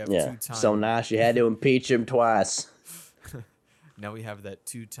 Now we have Yeah, two-time. so nice you had to impeach him twice. Now we have that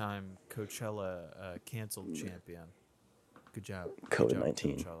two-time Coachella canceled champion. Good job. Good job,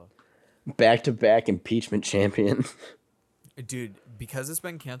 COVID-19. Coachella. Back-to-back impeachment champion. Dude, because it's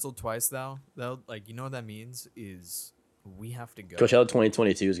been canceled twice though, like you know what that means is we have to go. Coachella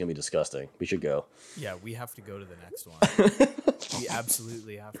 2022 is gonna be disgusting. We should go. Yeah, we have to go to the next one. We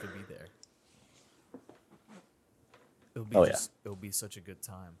absolutely have to be there. It'll be such a good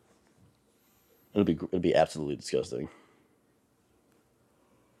time. It'll be absolutely disgusting.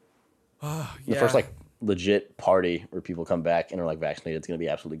 Yeah. The first like legit party where people come back and are like vaccinated, it's gonna be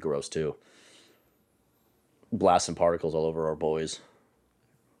absolutely gross too. Blasting particles all over our boys.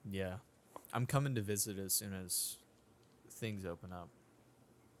 Yeah. I'm coming to visit as soon as things open up.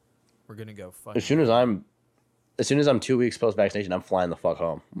 We're gonna go fucking. As soon as I'm 2 weeks post vaccination, I'm flying the fuck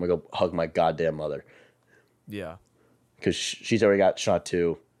home. I'm gonna go hug my goddamn mother Yeah. because she's already got shot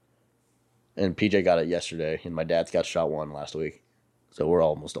 2, and PJ got it yesterday, and my dad's got shot 1 last week, so we're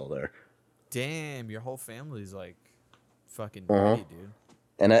almost all there. Damn, your whole family's like fucking Uh-huh. ready, dude.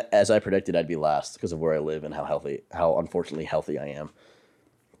 And as I predicted, I'd be last because of where I live and how unfortunately healthy I am.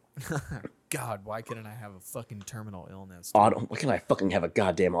 God, why couldn't I have a fucking terminal illness? Why can I fucking have a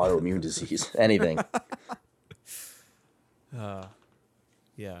goddamn autoimmune disease? Anything.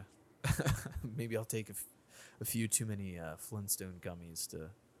 Yeah. Maybe I'll take a few too many Flintstone gummies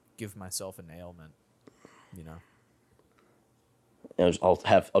to give myself an ailment. You know. And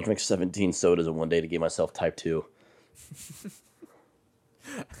I'll drink 17 sodas in one day to give myself type 2.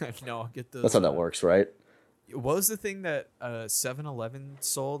 No, I'll get those. That's how that works, right? What was the thing that 7-Eleven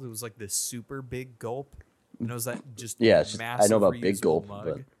sold? It was like this super big gulp. And it was that just Yeah, it's just, I know about Big reusable Gulp, mug.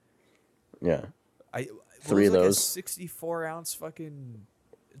 but yeah. It 3 was of like those. A 64-ounce fucking.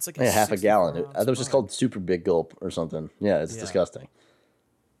 It's like Yeah, half a gallon. 64 I thought it was just mug. called Super Big Gulp or something. Yeah, it's Yeah. disgusting.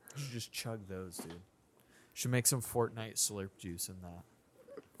 You should just chug those, dude. Should make some Fortnite slurp juice in that.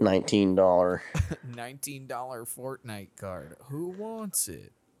 $19. $19 Fortnite card. Who wants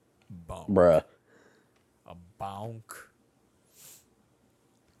it? Bonk. Bruh. A bonk.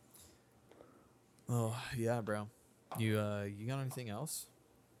 Oh yeah, bro. You got anything else?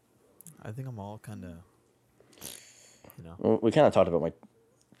 I think I'm all kind of, Well, we kind of talked about my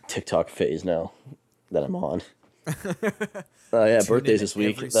TikTok phase now that I'm on. Oh yeah, birthdays this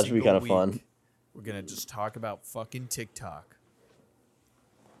week. That should be kind of fun. We're gonna just talk about fucking TikTok.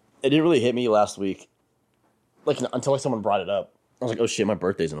 It didn't really hit me last week, like until like someone brought it up. I was like, oh shit, my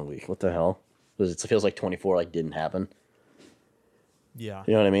birthday's in a week. What the hell? Because it feels like 24 like didn't happen. Yeah.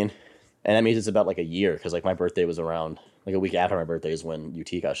 You know what I mean? And that means it's about like a year because like my birthday was around like a week after my birthday is when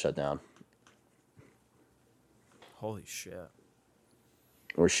UT got shut down. Holy shit.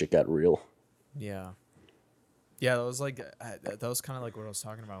 Or shit got real. Yeah. Yeah, that was like that was kind of like what I was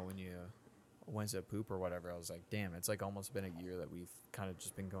talking about when you Wednesday poop or whatever. I was like, damn, it's like almost been a year that we've kind of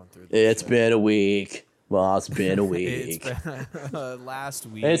just been going through this It's shit. been a week. Well, it's been a week. It's been, last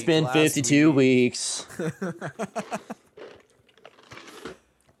week. It's been 52 weeks.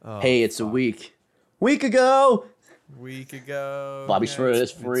 Oh, hey, it's a week. Week ago. Week ago. Bobby Shmurda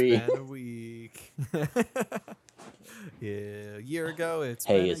is free. It's been a week. Yeah, a year ago. It's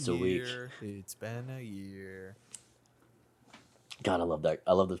a week. It's been a year. God, I love that.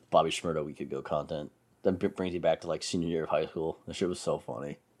 I love this Bobby Shmurda week ago content. That brings you back to like senior year of high school. That shit was so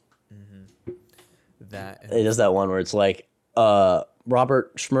funny. Mm-hmm. That It does that one where it's like,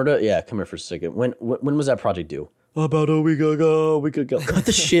 Robert Shmurda, yeah, come here for a second. When was that project due? About a week ago. Cut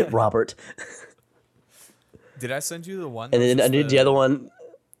the shit, Robert. Did I send you the one? And then I did the other one.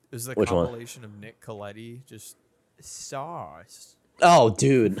 It was the Which one? compilation of Nick Coletti, just sauce. Oh,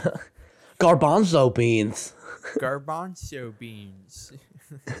 dude. Garbanzo beans. Garbanzo beans.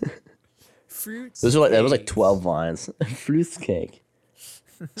 Fruits. Those are like that was like 12 vines. Fruits cake.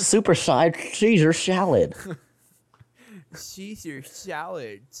 Super side Caesar salad. Caesar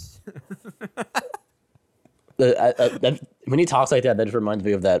salads. When he talks like that, that just reminds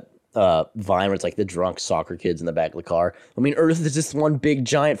me of that Vine where it's like the drunk soccer kids in the back of the car. I mean, Earth is just one big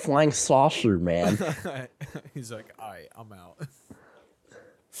giant flying saucer, man. He's like, all right, I'm out.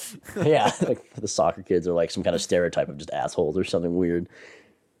 Yeah, like the soccer kids are like some kind of stereotype of just assholes or something weird.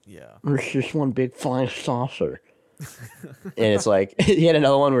 Yeah. It's just one big flying saucer. And it's like he had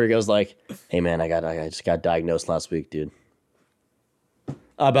another one where he goes like, "Hey man, I just got diagnosed last week, dude.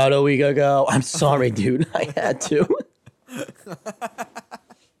 About a week ago. I'm sorry, dude. I had to."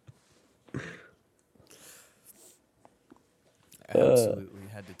 I absolutely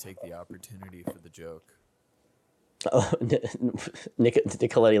had to take the opportunity for the joke.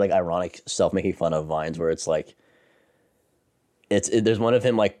 Nicoletti, like ironic self-making fun of Vines where it's like there's one of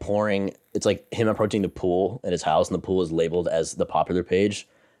him like pouring, it's like him approaching the pool at his house and the pool is labeled as the popular page,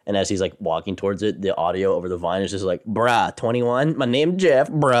 and as he's like walking towards it, the audio over the Vine is just like, "Bruh, 21, my name Jeff,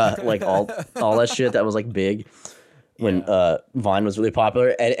 bruh," like all that shit that was like big when Vine was really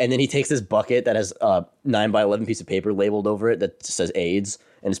popular, and then he takes this bucket that has 9x11 piece of paper labeled over it that just says AIDS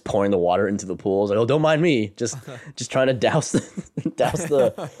and is pouring the water into the pool. It's like, "Oh, don't mind me, just trying to douse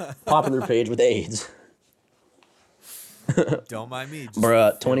the popular page with AIDS." Don't mind me. Just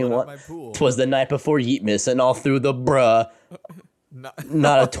Bruh, filling up 21. my pool. 'Twas the night before Yeetmas, and all through the bruh.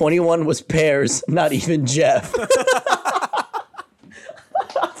 Not a 21 was pears, not even Jeff. I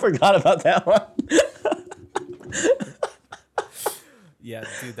forgot about that one. Yeah,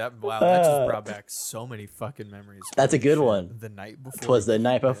 dude, that just brought back so many fucking memories. That's a good Shit. one. The night before. 'Twas the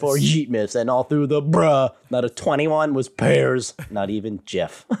night before Yeetmas, and all through the bruh. Not a 21 was pears, not even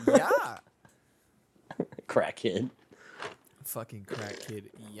Jeff. Yeah. Crackhead. Fucking crack kid.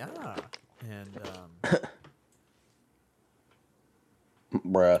 Yeah. And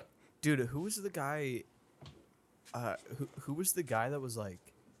Bruh. dude, who was the guy who was the guy that was like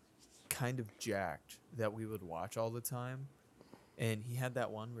kind of jacked that we would watch all the time? And he had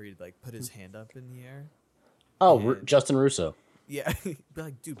that one where he'd like put his hand up in the air. Oh, And- Justin Russo. Yeah. Be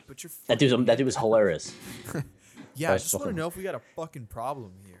like, dude, put your That dude was hilarious. Yeah, I That's just want to fucking- know if we got a fucking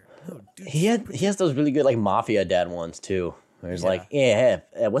problem here. No, dude. He has those really good like mafia dad ones too. Where he's Yeah. like, "Yeah,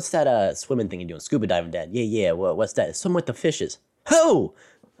 hey, what's that swimming thing you're doing? Scuba diving, dad? Yeah. What's that? Swim with the fishes. Who?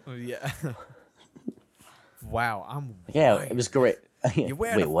 Oh, yeah. Wow, I'm Yeah, wired. it was great. You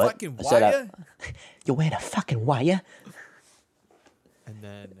wearing Wait, a what? fucking I said, wire? you wearing a fucking wire? And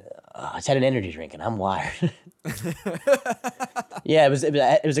then I just had an energy drink and I'm wired. Yeah, it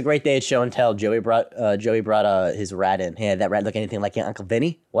was a great day at show and tell. Joey brought his rat in. Hey, that rat look anything like your Uncle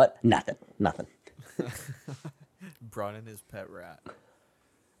Vinny? What? Nothing. brought in his pet rat.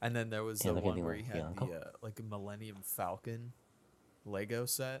 And then there was Yeah, the look at one the where one, he yeah, had uncle. the like a Millennium Falcon Lego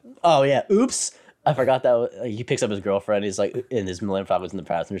set. Oh yeah. Oops. I forgot that he picks up his girlfriend. He's like, in his Millennium Falcon's in the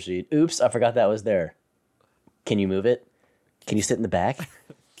passenger seat. Oops, I forgot that was there. Can you move it? Can you sit in the back? Can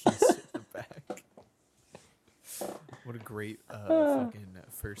you sit in the back? What a great fucking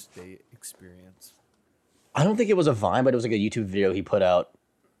first date experience. I don't think it was a Vine, but it was like a YouTube video he put out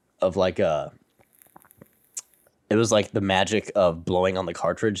of like it was like the magic of blowing on the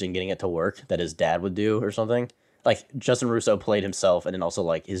cartridge and getting it to work that his dad would do or something. Like Justin Russo played himself and then also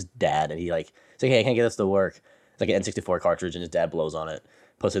like his dad, and he like it's like, hey, I can't get this to work. It's like an N64 cartridge, and his dad blows on it,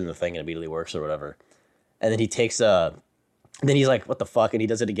 puts it in the thing, and immediately works or whatever. And then he takes then he's like, what the fuck? And he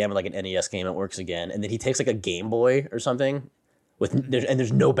does it again with like an NES game, it works again. And then he takes like a Game Boy or something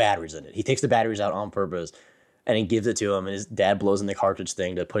there's no batteries in it. He takes the batteries out on purpose and he gives it to him, and his dad blows in the cartridge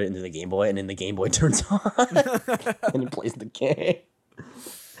thing to put it into the Game Boy, and then the Game Boy turns on and he plays the game.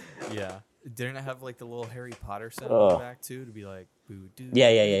 Yeah. Didn't it have like the little Harry Potter sound Oh. in the back too to be like boo doo?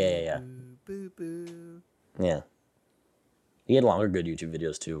 Yeah. Boo boo. Yeah. He had longer good YouTube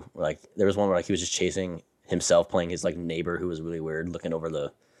videos too. Like there was one where like he was just chasing himself, playing his like neighbor who was really weird, looking over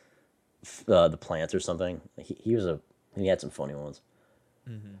the plants or something. He had some funny ones.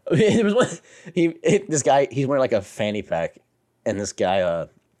 Mm-hmm. There was one. This guy, he's wearing like a fanny pack, and this guy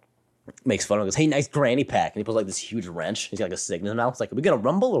makes fun of him. Goes, "Hey, nice granny pack," and he pulls like this huge wrench. He's got like a stick in his mouth. It's like, "Are we gonna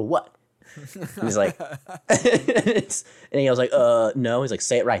rumble or what?" And he's like, and he was like, no. He's like,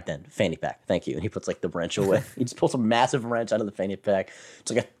 "Say it right then, fanny pack, thank you." And he puts like the wrench away. He just pulls a massive wrench out of the fanny pack.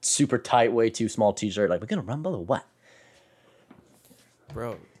 It's like a super tight, way too small T-shirt. Like, "We're gonna rumble or what?"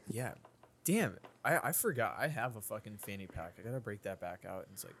 Bro, yeah. Damn, I forgot. I have a fucking fanny pack. I gotta break that back out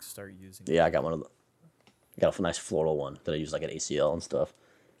and like start using it. Yeah, I got one of the. I got a nice floral one that I use like at ACL and stuff.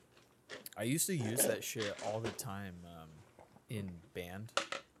 I used to use that shit all the time in band,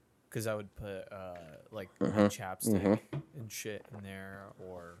 because I would put like my chapstick and shit in there,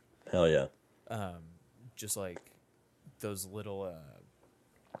 or Hell yeah. just like those little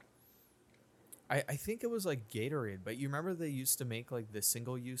I think it was like Gatorade, but you remember they used to make like the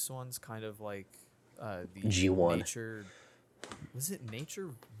single use ones, kind of like the G1. Nature, was it Nature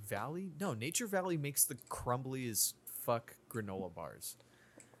Valley? No, Nature Valley makes the crumbly as fuck granola bars.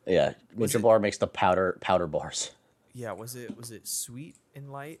 Yeah, Nature Bar makes the powder bars. Yeah, was it sweet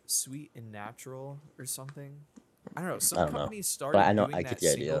and light, sweet and natural, or something? I don't know. Some I don't know. companies started But I know- doing I that get the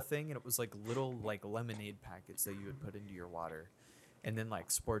single idea. thing, and it was like little like lemonade packets that you would put into your water. And then like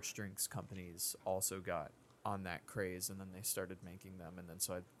sports drinks companies also got on that craze, and then they started making them, and then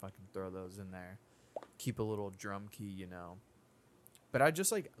so I'd fucking throw those in there, keep a little drum key, you know. But I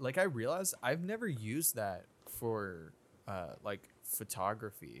just like I realized I've never used that for like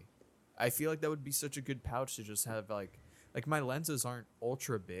photography. I feel like that would be such a good pouch to just have like my lenses aren't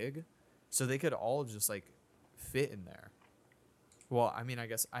ultra big, so they could all just like fit in there. Well, I mean, I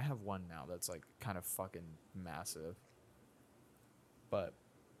guess I have one now that's like kind of fucking massive. But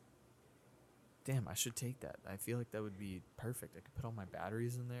damn, I should take that. I feel like that would be perfect. I could put all my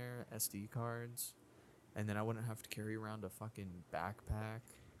batteries in there, SD cards, and then I wouldn't have to carry around a fucking backpack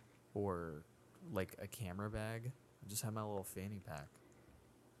or like a camera bag. I just have my little fanny pack.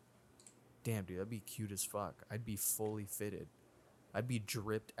 Damn, dude, that'd be cute as fuck. I'd be fully fitted. I'd be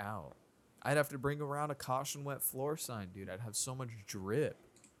dripped out. I'd have to bring around a caution wet floor sign, dude. I'd have so much drip.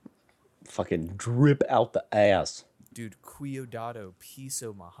 Fucking drip out the ass. Dude, Cuidado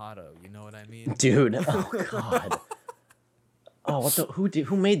Piso Mojado, you know what I mean? Dude, oh god. Oh, what the?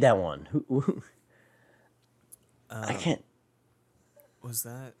 Who made that one? Who I can't. Was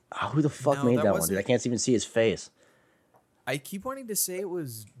that? Who the fuck No, made that that one, dude? I wasn't- can't even see his face. I keep wanting to say it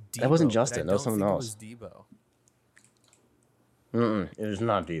was Debo. That wasn't but Justin, I that was don't someone think else. It was Debo. It was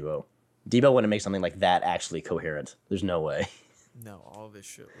not Debo. Debo wouldn't make something like that actually coherent. There's no way. No, all this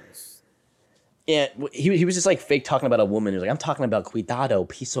shit was. Yeah, he was just like fake talking about a woman. He was like, "I'm talking about cuidado,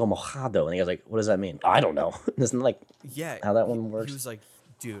 piso mojado," and he was like, "What does that mean?" I don't know. Isn't like Yeah. how that one works? He was like,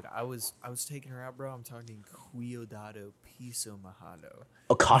 dude, I was taking her out, bro. I'm talking Cuidado Piso Mojado.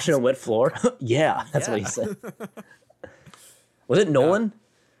 a caution on wet floor. Yeah, that's what he Yeah. said. Was it Nolan?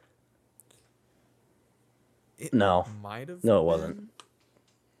 It No. might have. No, it wasn't.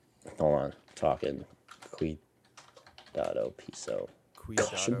 been. Hold on, talking cuidado, piso.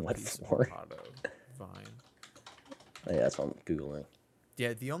 Caution Cuidado wet Piso floor. Mojado. Vine. Oh, yeah, that's what I'm googling.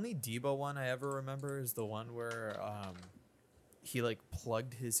 Yeah, the only Debo one I ever remember is the one where he like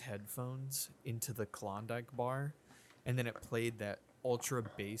plugged his headphones into the Klondike bar, and then it played that ultra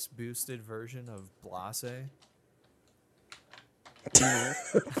bass boosted version of Blase. And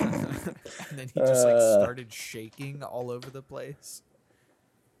then he just like started shaking all over the place.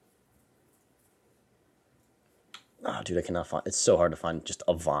 Oh, dude, I cannot find. It's so hard to find just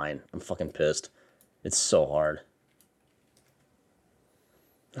a Vine. I'm fucking pissed. It's so hard.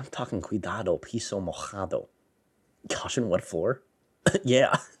 I'm talking cuidado, piso mojado. Caution, wet floor?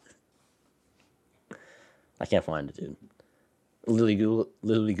 Yeah. I can't find it, dude. Literally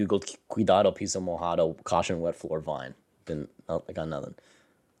Googled cuidado, piso mojado, caution, wet floor, Vine. I got nothing.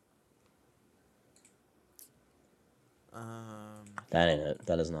 That ain't it.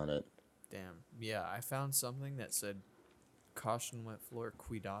 That is not it. Damn. Yeah, I found something that said caution wet floor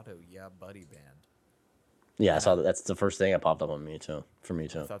cuidado, yeah, buddy band. Yeah, I saw that. That's the first thing that popped up on me too. For me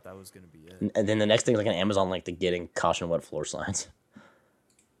too. I thought that was gonna be it. And then the next thing is like an Amazon link to getting caution wet floor signs.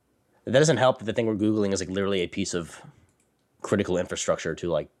 That doesn't help that the thing we're Googling is like literally a piece of critical infrastructure to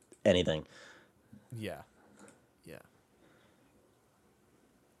like anything. Yeah. Yeah.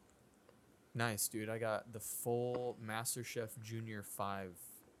 Nice, dude. I got the full MasterChef Junior 5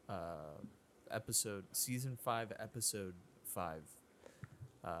 episode, season 5, episode 5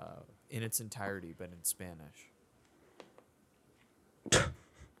 in its entirety, but in Spanish.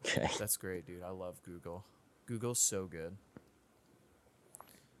 Okay. That's great, dude. I love Google. Google's so good.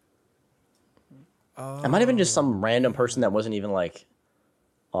 I might have been just some random person that wasn't even like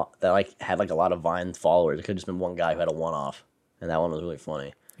that like had like a lot of Vine followers. It could have just been one guy who had a one-off, and that one was really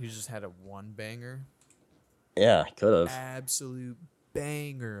funny. You just had a one banger. Yeah, could have. Absolute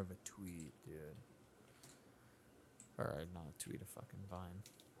banger of a tweet, dude. Alright, not a tweet, a fucking Vine.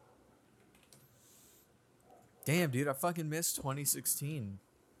 Damn, dude, I fucking missed 2016.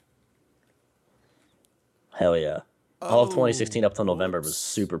 Hell yeah. All of 2016 up till November whoops. was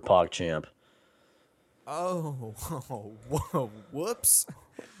super PogChamp. Oh, whoa, whoops.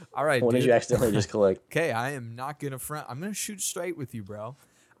 All right, When dude. did you accidentally just collect? Okay, I am not gonna front. I'm gonna shoot straight with you, bro.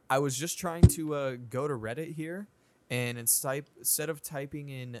 I was just trying to go to Reddit here, and instead of typing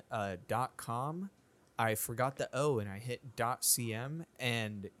in .com, I forgot the O and I hit .cm,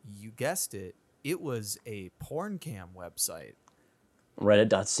 and you guessed it, it was a porn cam website.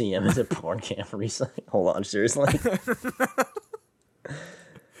 Reddit.cm is a porn cam recently. Hold on, seriously.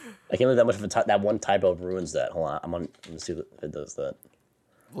 I can't believe that much of that one typo ruins that. Hold on, let me see if it does that.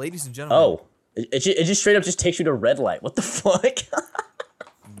 Ladies and gentlemen. Oh, it just straight up just takes you to red light. What the fuck?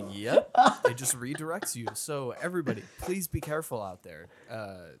 Yep. It just redirects you. So everybody, please be careful out there.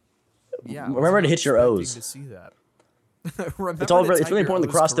 Yeah. I was Remember to not hit your expecting O's. To see that. It's really important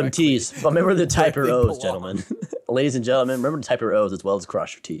to cross them T's. But remember to type your they O's, belong. gentlemen. Ladies and gentlemen, remember to type your O's as well as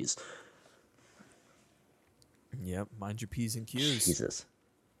cross your T's. Yep. Mind your P's and Q's. Jesus.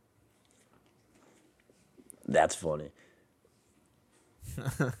 That's funny.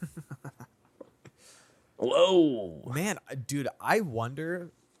 Whoa. Man, dude, I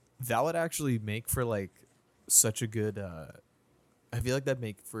wonder that would actually make for like such a good I feel like that'd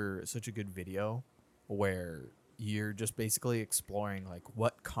make for such a good video where you're just basically exploring like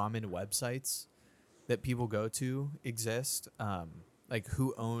what common websites that people go to exist, like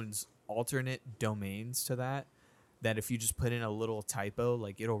who owns alternate domains to that if you just put in a little typo,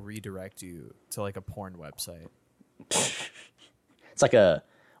 like it'll redirect you to like a porn website. It's like a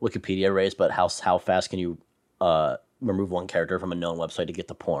Wikipedia race, but how fast can you remove one character from a known website to get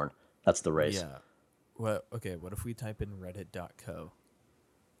to porn? That's the race. Yeah. Well, okay, what if we type in reddit.co?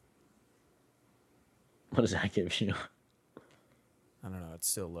 What does that give you? I don't know. It's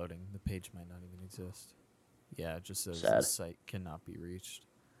still loading. The page might not even exist. Yeah, it just says Sad. the site cannot be reached.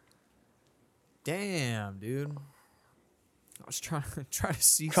 Damn, dude. I was trying to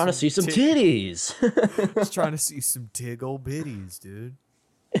see Some titties. I was trying to see some tiggle bitties, dude.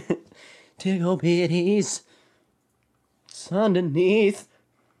 Tiggle bitties. It's underneath.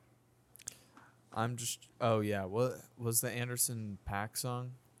 I'm just. Oh yeah, what was the Anderson .Paak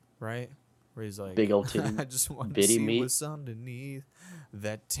song, right? Where he's like, Big old titty, I just want to bitty see meat. what's underneath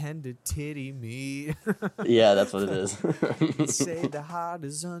that tender titty meat. Yeah, that's what it is. Say the heart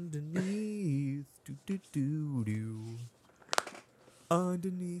is underneath. Do do do do.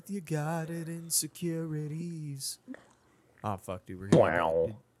 Underneath you got it insecurities. Oh fuck, dude, we're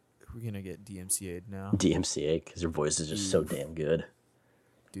gonna get DMCA'd now. DMCA, because your voice is just so damn good.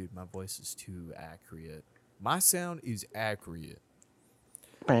 Dude, my voice is too accurate. My sound is accurate.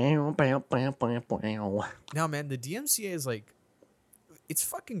 Bow, bow, bow, bow, bow. Now, man, the DMCA is like, it's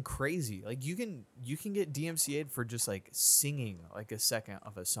fucking crazy. Like you can get DMCA'd for just like singing like a second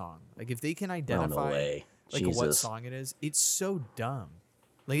of a song. Like if they can Oh, identify no way. like Jesus. what song it is, it's so dumb.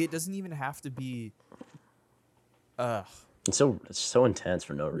 Like it doesn't even have to be. It's so intense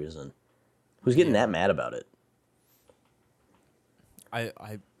for no reason. Who's getting that mad about it? I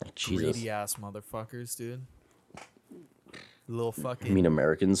Jesus. greedy ass motherfuckers, dude. Little I fucking mean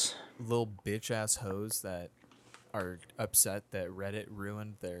Americans. little bitch ass hoes that are upset that Reddit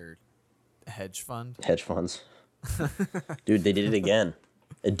ruined their hedge fund. Hedge funds. Dude, they did it again.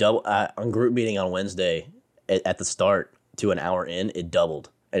 It double on group meeting on Wednesday at the start to an hour in, it doubled.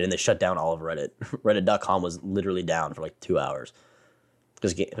 And then they shut down all of Reddit. Reddit.com was literally down for like 2 hours.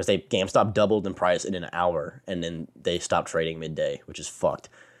 Because GameStop doubled in price in an hour, and then they stopped trading midday, which is fucked.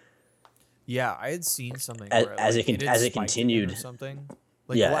 Yeah, I had seen something As it continued, or something.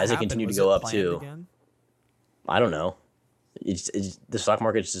 Like, yeah, what as it happened? continued Was to go it up planned too. again? I don't know. It's the stock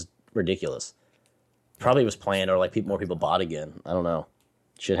market's just ridiculous. Probably was planned, or like more people bought again. I don't know.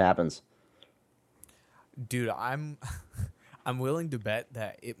 Shit happens. Dude, I'm I'm willing to bet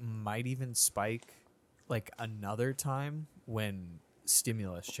that it might even spike like another time when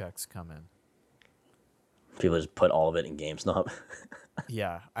stimulus checks come in. People just put all of it in GameStop.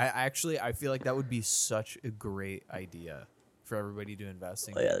 Yeah, I feel like that would be such a great idea for everybody to invest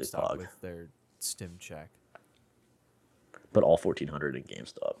in that'd be GameStop pog. with their stim check. Put all 1,400 in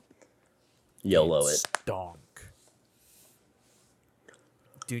GameStop. YOLO it. Stonk.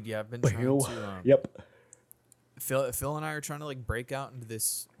 Dude, yeah, I've been trying to. Yep. Phil and I are trying to like break out into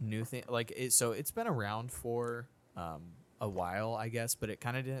this new thing. Like so it's been around for a while, I guess, but it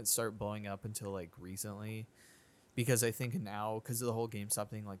kind of didn't start blowing up until like recently, because I think now, because of the whole GameStop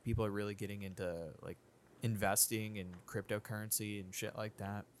thing, like people are really getting into like investing in cryptocurrency and shit like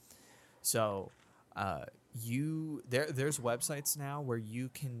that. So there's websites now where you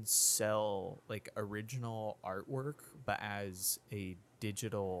can sell like original artwork but as a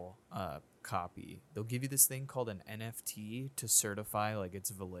digital copy. They'll give you this thing called an NFT to certify like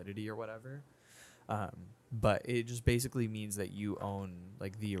its validity or whatever. But it just basically means that you own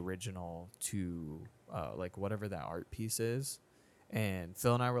like the original to like whatever that art piece is. And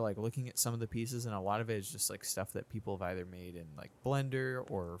Phil and I were like looking at some of the pieces, and a lot of it is just like stuff that people have either made in like Blender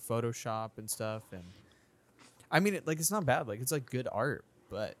or Photoshop and stuff. And I mean, it's not bad. Like, it's like good art,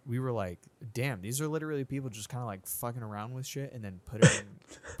 but we were like, damn, these are literally people just kind of like fucking around with shit and then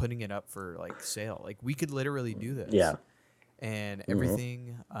putting it up for like sale. Like, we could literally do this. Yeah. And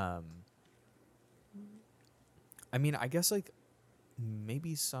everything. I mean, I guess like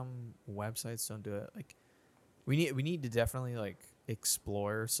maybe some websites don't do it. Like, we need to definitely like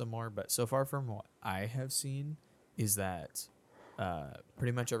explore some more. But so far from what I have seen is that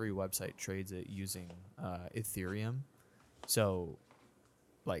pretty much every website trades it using Ethereum. So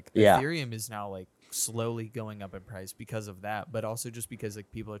like Ethereum is now like slowly going up in price because of that, but also just because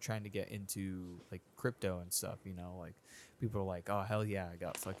like people are trying to get into like crypto and stuff, you know, like people are like, oh hell yeah, I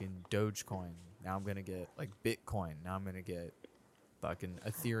got fucking Dogecoin, now I'm gonna get like Bitcoin, now I'm gonna get fucking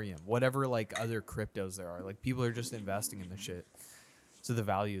Ethereum, whatever like other cryptos there are. Like people are just investing in the shit, so the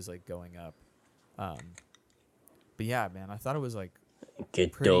value is like going up. But yeah, man, I thought it was like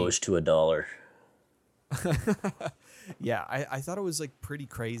get Doge to $1. Yeah, I thought it was like pretty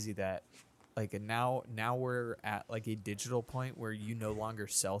crazy that like now we're at like a digital point where you no longer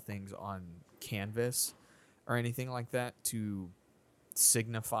sell things on canvas or anything like that to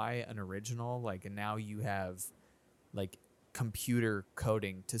signify an original. Like, and now you have like computer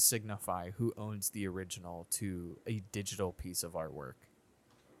coding to signify who owns the original to a digital piece of artwork.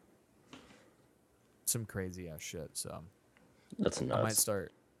 Some crazy ass shit. So That's nuts. I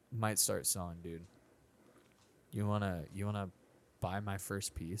might start selling, dude. You wanna buy my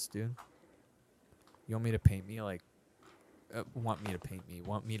first piece, dude? You want me to paint me like? Want me to paint me?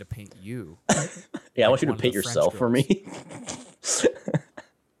 Want me to paint you? Yeah, I want like you to one of paint the French yourself for girls. me.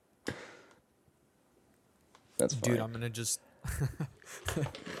 That's fine. Dude, I'm gonna just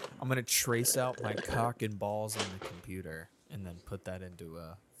I'm gonna trace out my cock and balls on the computer and then put that into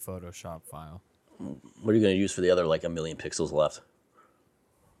a Photoshop file. What are you gonna use for the other like 1 million pixels left?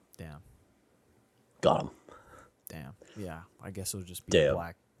 Damn. Got him. Damn. Yeah, I guess it'll just be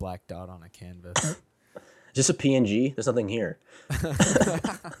a black dot on a canvas. Just a PNG. There's nothing here.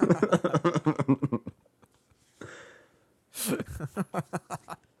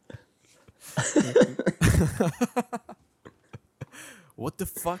 What the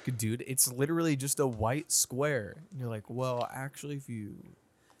fuck, dude? It's literally just a white square. And you're like, well, actually, if you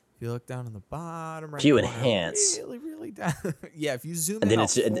look down in the bottom right, If you corner, enhance, really, really down. Yeah, if you zoom and in,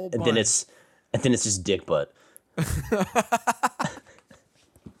 then it's just dick butt.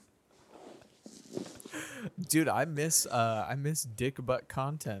 Dude, I miss dick butt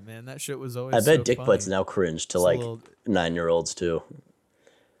content, man. That shit was always. I bet so dick funny. butt's now cringe to Just a like little- 9-year-olds too.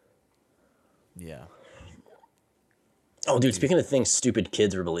 Yeah. Oh, dude, speaking of things stupid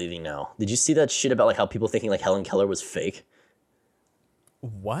kids are believing now, did you see that shit about like how people thinking like Helen Keller was fake?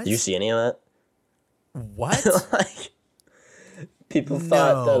 What? Did you see any of that? What? Like, people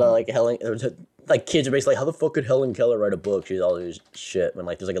thought that No. like Helen, like kids are basically like, how the fuck could Helen Keller write a book? She's all this shit. When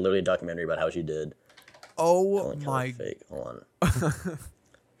like there's like literally a documentary about how she did. Oh Helen Keller my. fake. Hold on.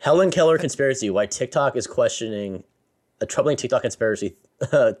 Helen Keller conspiracy. Why TikTok is questioning a troubling TikTok conspiracy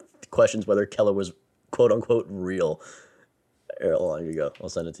questions whether Keller was quote unquote real. Here, hold on, here you go. I'll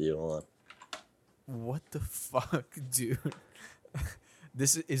send it to you. Hold on. What the fuck, dude?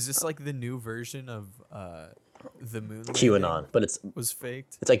 Is this like the new version of the moon landing QAnon, but was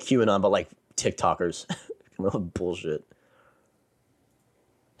faked? it's like QAnon, but like TikTokers. Come up with bullshit.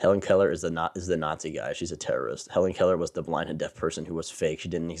 Helen Keller is the Nazi guy. She's a terrorist. Helen Keller was the blind and deaf person who was fake. She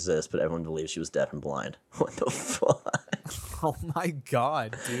didn't exist, but everyone believes she was deaf and blind. What the fuck? Oh my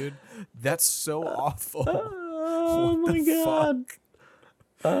god, dude. That's so awful. Oh What my the god. fuck?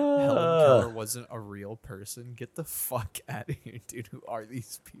 Helen Keller wasn't a real person. Get the fuck out of here, dude. Who are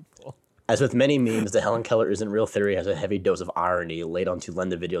these people? As with many memes, the Helen Keller isn't real theory has a heavy dose of irony laid on to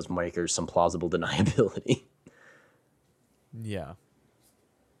lend the video's makers some plausible deniability. Yeah.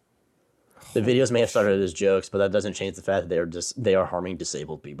 The videos may have started as jokes, but that doesn't change the fact that they are harming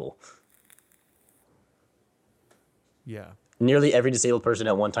disabled people. Yeah. Nearly every disabled person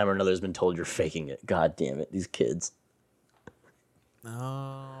at one time or another has been told you're faking it. God damn it, these kids.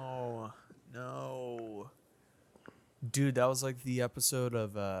 No. No. Dude, that was like the episode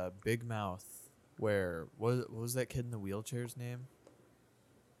of Big Mouth where what was that kid in the wheelchair's name?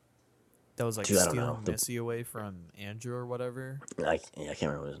 That was like Dude, I don't know. stealing Missy away from Andrew or whatever. I can't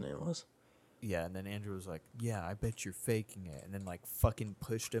remember what his name was. Yeah, and then Andrew was like, "Yeah, I bet you're faking it," and then like fucking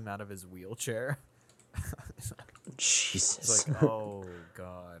pushed him out of his wheelchair. Jesus. It's like, oh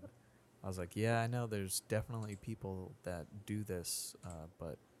god. I was like, yeah, I know. There's definitely people that do this,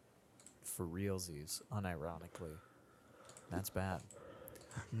 but for realsies, unironically, that's bad.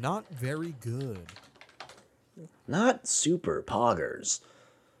 Not very good. Not super poggers.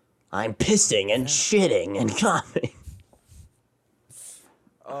 I'm pissing and shitting and coughing.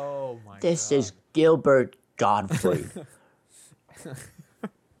 Oh my This god. is Gilbert Gottfried.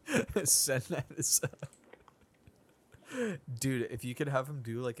 Send that as dude, if you could have him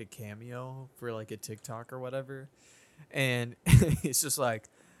do like a cameo for like a TikTok or whatever, and it's just like,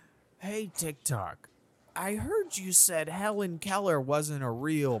 hey TikTok, I heard you said Helen Keller wasn't a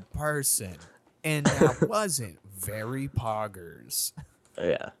real person, and that wasn't very poggers.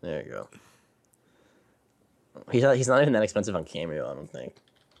 Yeah, there you go. He's not even that expensive on Cameo, I don't think.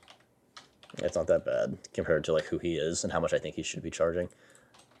 It's not that bad compared to like who he is and how much I think he should be charging.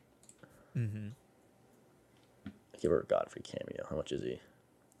 Mm-hmm. Gilbert Gottfried Cameo. How much is he?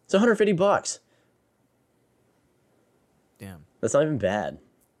 It's $150. Damn, That's not even bad.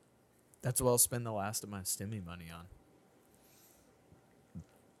 that's what I'll spend the last of my stimmy money on.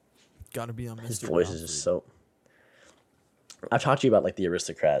 Gotta be on Mr. His voice is just Godfrey. so. I've talked to you about like the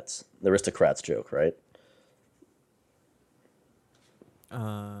aristocrats joke, right?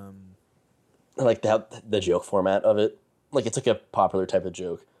 Like the joke format of it. Like it's like a popular type of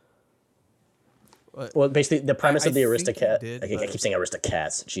joke. What? Well, basically the premise I of the think you aristocrat. did, I but- keep saying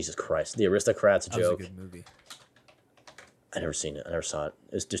aristocrats. Jesus Christ, the aristocrats That was a joke. good movie. I never seen it. I never saw it.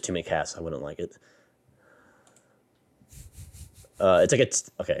 It's just too many cats. I wouldn't like it. It's like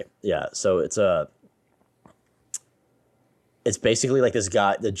okay, yeah. So it's basically like this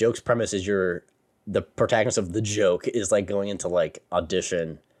guy. The joke's premise is the protagonist of the joke is like going into like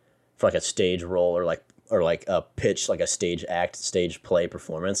audition for like a stage role or like a pitch, like a stage act, stage play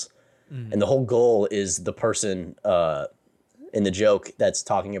performance, and the whole goal is the person in the joke that's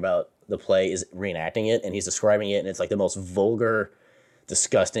talking about the play is reenacting it, and he's describing it, and it's like the most vulgar,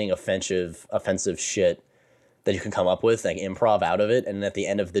 disgusting, offensive shit that you can come up with, like improv out of it. And at the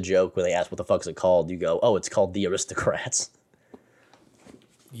end of the joke, when they ask what the fuck is it called, you go, "Oh, it's called The Aristocrats."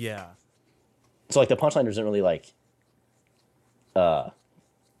 Yeah. So like the punchline isn't really like, the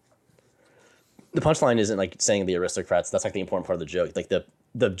punchline isn't like saying the aristocrats. That's like the important part of the joke. Like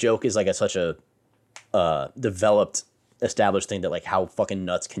the joke is like such a developed, established thing that like how fucking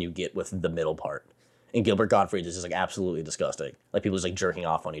nuts can you get with the middle part? And Gilbert Gottfried is just like absolutely disgusting. Like people just like jerking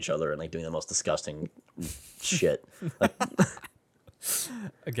off on each other and like doing the most disgusting shit. Like,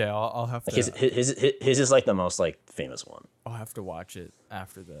 Okay, I'll have to. his is like the most like famous one. I'll have to watch it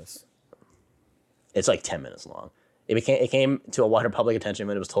after this. It's like 10 minutes long. It came to a wider public attention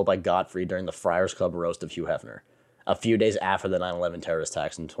when it was told by Gottfried during the Friars Club roast of Hugh Hefner, a few days after the 9/11 terrorist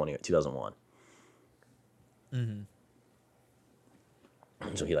attacks in 2001. Mm-hmm.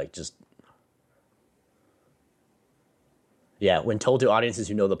 So he like just. Yeah, when told to audiences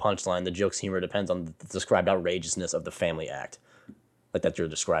who know the punchline, the joke's humor depends on the described outrageousness of the family act, like that you're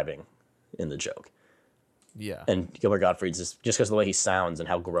describing in the joke. Yeah. And Gilbert Gottfried's just because of the way he sounds and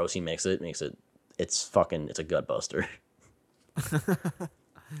how gross he makes it it's a gut buster.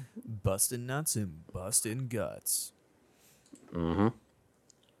 Busting nuts and busting guts. Mm-hmm.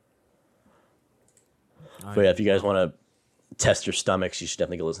 But yeah, if you guys want to test your stomachs, you should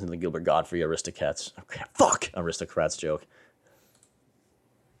definitely go listen to the Gilbert Godfrey Aristocats. Okay, Aristocrats joke.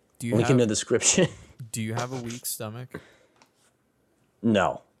 Do you Link in the have description. Do you have a weak stomach?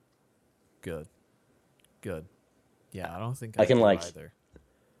 No. Good. Yeah, I don't think I can, do like, either.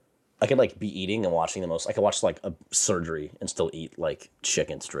 I could like be eating and watching the most. I could watch like a surgery and still eat like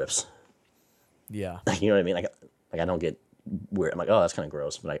chicken strips. Yeah. You know what I mean? Like I don't get weird. I'm like, oh, that's kind of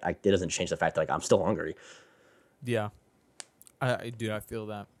gross, but it doesn't change the fact that like I'm still hungry. Yeah. I feel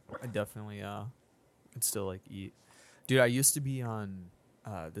that. I definitely could still like eat. Dude, I used to be on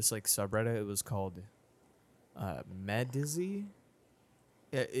this like subreddit. It was called Medizzy.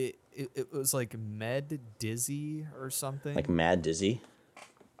 It was like Med Dizzy or something. Like mad dizzy.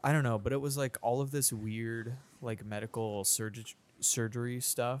 I don't know, but it was like all of this weird like medical surgery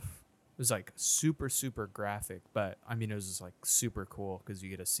stuff. It was like super super graphic, but I mean it was just like super cool because you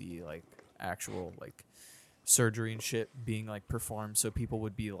get to see like actual like surgery and shit being like performed. So people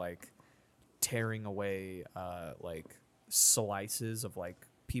would be like tearing away like slices of like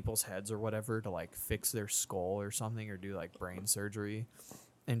people's heads or whatever to like fix their skull or something or do like brain surgery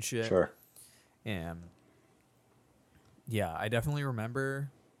and shit. Sure. And yeah, I definitely remember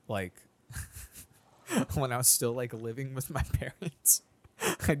like when I was still like living with my parents.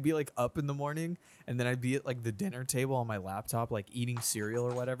 I'd be like up in the morning and then I'd be at like the dinner table on my laptop like eating cereal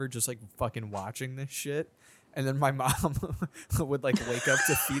or whatever, just like fucking watching this shit. And then my mom would like wake up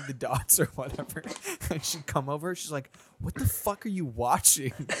to feed the dogs or whatever. And she'd come over. She's like, "What the fuck are you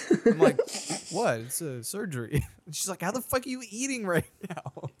watching?" I'm like, "What? It's a surgery." And she's like, "How the fuck are you eating right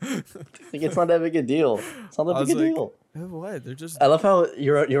now?" Like it's not that big a deal. It's not that I big a was like, deal. "What? They're just." I love how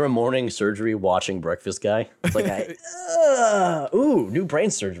you're a morning surgery watching breakfast guy. It's like new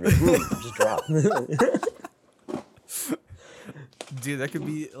brain surgery. Just dropped. Dude, that could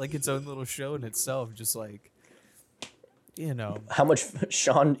be like its own little show in itself. Just like, you know. How much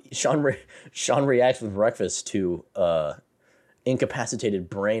Sean reacts with breakfast to incapacitated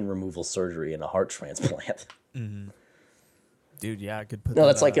brain removal surgery and a heart transplant. Mm-hmm. Dude, yeah, I could put. No, that,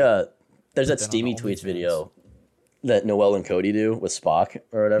 that's like there's that that on Steamy the Tweets OnlyFans. video that Noel and Cody do with Spock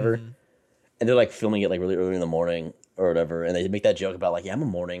or whatever, and they're like filming it like really early in the morning or whatever, and they make that joke about like, yeah, I'm a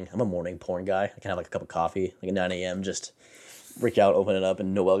morning porn guy. I can have like a cup of coffee like at 9 a.m. just break out, open it up,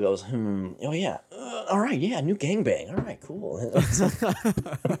 and Noel goes, oh yeah, all right, yeah, new gangbang, all right, cool.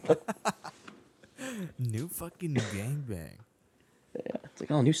 New fucking gangbang. Yeah, it's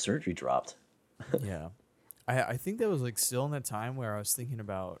like, oh, new surgery dropped. Yeah. I think that was like still in that time where I was thinking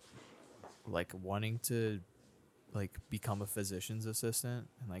about like wanting to like become a physician's assistant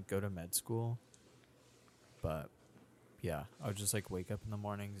and like go to med school. But yeah, I would just like wake up in the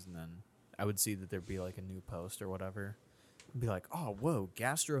mornings and then I would see that there'd be like a new post or whatever. And be like, "Oh, whoa,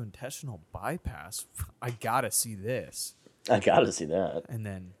 gastrointestinal bypass. I gotta see this." I gotta see that. And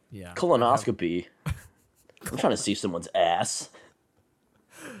then yeah. Colonoscopy. I'm trying to see someone's ass.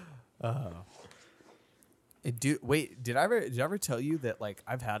 Wait, did I ever tell you that like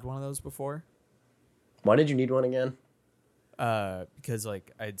I've had one of those before? Why did you need one again? Because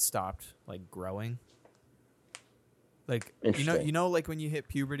like I'd stopped like growing. Like Interesting. you know like when you hit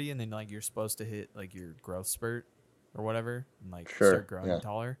puberty and then like you're supposed to hit like your growth spurt or whatever and like Sure, start growing yeah.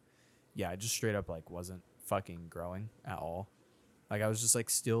 taller. Yeah, I just straight up like wasn't fucking growing at all. Like I was just like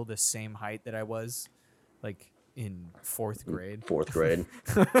still the same height that I was like in fourth grade. Fourth grade.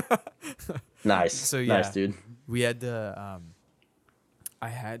 Nice. So, yeah. Nice, dude. We had to I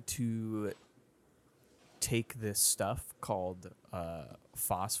had to take this stuff called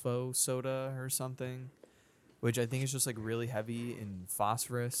phospho soda or something, which I think is just like really heavy in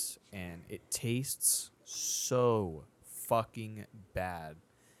phosphorus and it tastes so fucking bad.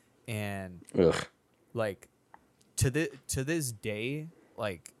 And Ugh. like to this day,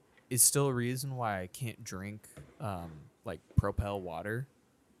 like is still a reason why I can't drink like Propel water.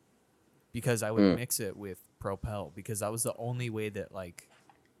 Because I would mix it with Propel because that was the only way that like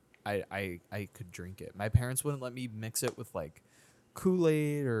I could drink it. My parents wouldn't let me mix it with like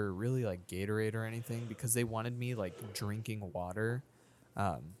Kool-Aid or really like Gatorade or anything because they wanted me like drinking water.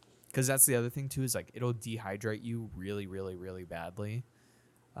 Because that's the other thing too is like it'll dehydrate you really, really, really badly.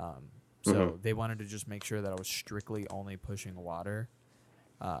 So they wanted to just make sure that I was strictly only pushing water.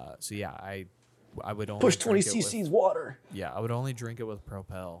 So yeah, I would only Push 20 drink it with- cc's water. Yeah, I would only drink it with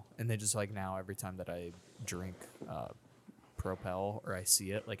Propel, and then just like now, every time that I drink Propel or I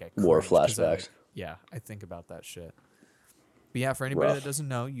see it, like I War cringe 'cause flashbacks. I think about that shit. But yeah, for anybody Rough. that doesn't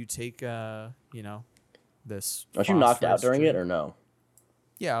know, you take this. Aren't you knocked out phosphorus during it drink. or no?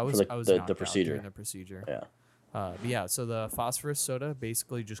 Yeah, I was. like, I was the knocked out procedure. during the procedure. Yeah. But yeah, so the phosphorus soda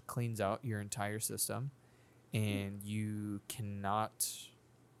basically just cleans out your entire system, and you cannot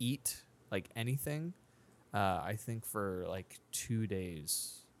eat like anything. I think for like 2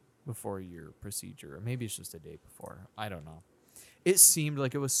 days before your procedure, or maybe it's just a day before. I don't know. It seemed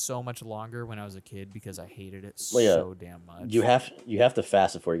like it was so much longer when I was a kid because I hated it Well, yeah. so damn much. You have to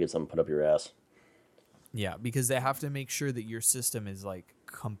fast before you get something put up your ass. Yeah, because they have to make sure that your system is like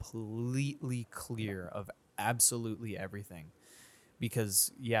completely clear of absolutely everything.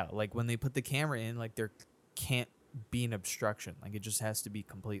 Because yeah, like when they put the camera in, like there can't be an obstruction. Like it just has to be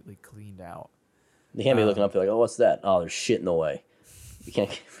completely cleaned out. They can't be looking up. They're like, oh, what's that? Oh, there's shit in the way. You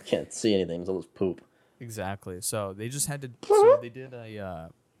can't see anything. It's all this poop. Exactly. So they just had to. So they did a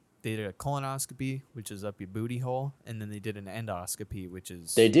colonoscopy, which is up your booty hole, and then they did an endoscopy, which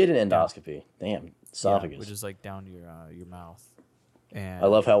is They did an endoscopy. Damn, esophagus. which is like down your mouth. And I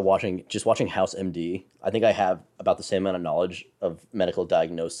love how watching House MD. I think I have about the same amount of knowledge of medical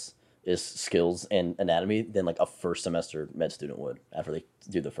diagnosis skills and anatomy than like a first semester med student would after they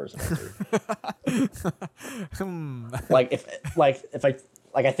do the first semester.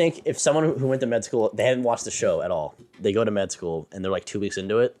 I think if someone who went to med school, they hadn't watched the show at all. They go to med school and they're like 2 weeks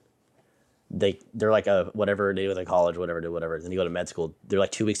into it. They're like a whatever they do with college, whatever. Then you go to med school. They're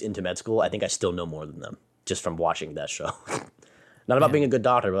like 2 weeks into med school. I think I still know more than them just from watching that show. Not about being a good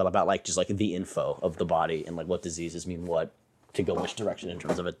doctor, but about like just like the info of the body and like what diseases mean what to go which direction in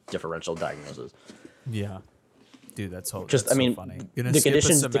terms of a differential diagnosis. yeah, dude, that's so. Just that's I mean, so funny. Gonna the skip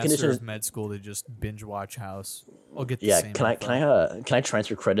conditions. a The semester conditions. of med school to just binge watch House. I'll get the Yeah. same. Can info. I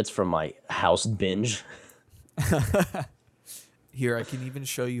transfer credits from my House binge? Here, I can even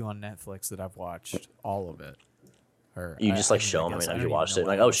show you on Netflix that I've watched all of it. Or You just like mean, show them. guess I mean, don't you even watched know it.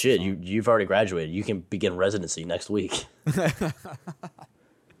 what Like, oh else is shit, on. you've already graduated. You can begin residency next week.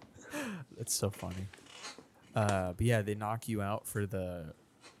 It's so funny. But yeah, they knock you out for the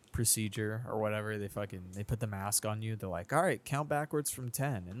procedure or whatever. They put the mask on you. They're like, all right, count backwards from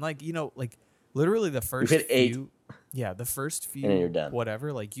 10. And like, like literally the first hit 8. few, yeah, the first few, then you're done.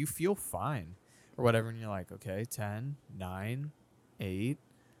 whatever, like you feel fine or whatever. And you're like, okay, 10, 9, 8.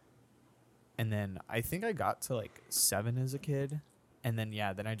 And then I think I got to like 7 as a kid. And then,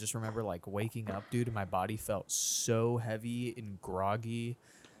 yeah, then I just remember like waking up, dude, and my body felt so heavy and groggy.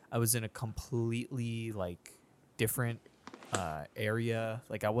 I was in a completely like different area.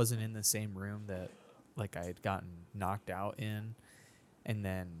 Like I wasn't in the same room that like I had gotten knocked out in. And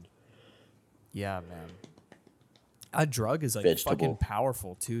then, yeah, man, a drug is like Vegetable. fucking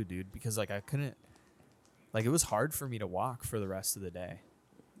powerful too, dude, because like I couldn't, like it was hard for me to walk for the rest of the day.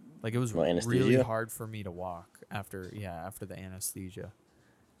 Like it was Well, really anesthesia? hard for me to walk after the anesthesia.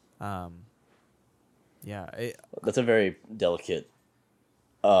 Yeah, That's a very delicate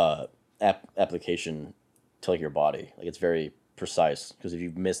application to like your body. Like it's very precise because if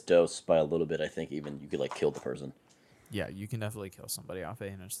you miss dose by a little bit, I think even you could like kill the person. yeah, you can definitely kill somebody off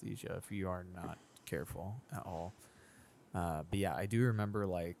anesthesia if you are not careful at all. But yeah, I do remember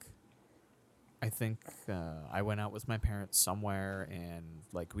like, I think I went out with my parents somewhere and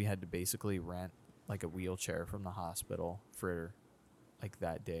like we had to basically rent like a wheelchair from the hospital for like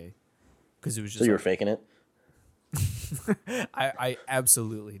that day because it was just. So you were like, faking it. I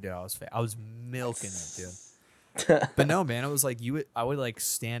absolutely did. I was milking it, dude. But no, man, it was like I would like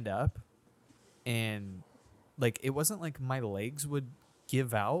stand up and like it wasn't like my legs would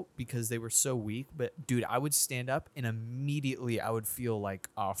give out because they were so weak, but dude, I would stand up and immediately I would feel like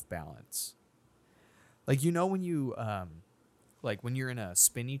off balance. Like when you like when you're in a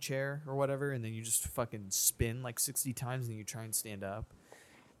spinny chair or whatever and then you just fucking spin like 60 times and you try and stand up.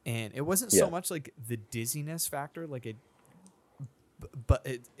 And it wasn't so Yeah. much like the dizziness factor, like but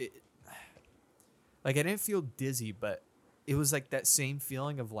it like I didn't feel dizzy, but it was like that same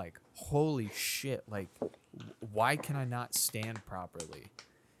feeling of like, holy shit, like why can I not stand properly?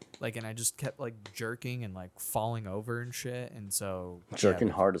 Like, and I just kept like jerking and like falling over and shit. And so Jerking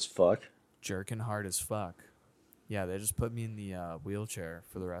hard as fuck. jerking hard as fuck. Yeah, they just put me in the wheelchair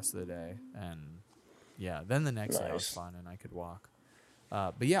for the rest of the day. And yeah, then the next day I was Nice. fine and I could walk.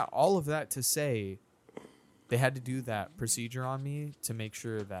 But yeah, all of that to say, they had to do that procedure on me to make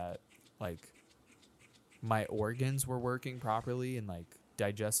sure that like my organs were working properly and like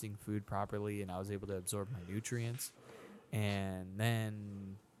digesting food properly and I was able to absorb my nutrients. And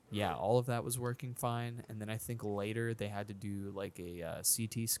then yeah, all of that was working fine. And then I think later they had to do like a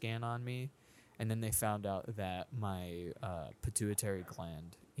CT scan on me. And then they found out that my pituitary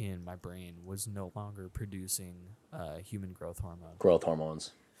gland in my brain was no longer producing human growth hormone. Growth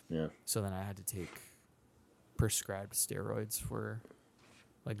hormones. Yeah. So then I had to take prescribed steroids for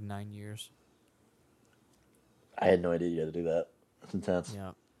like 9 years. I had no idea you had to do that. That's intense.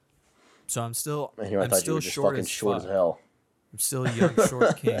 Yeah. So I'm still And here I I'm thought you still were just short fucking as short fuck. as hell. I'm still a young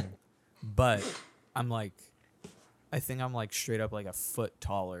short king, but I'm like, I think I'm like straight up like a foot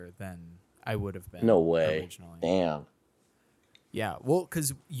taller than I would have been. No way. Originally. Damn. Yeah, well,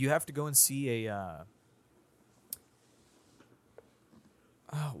 because you have to go and see a.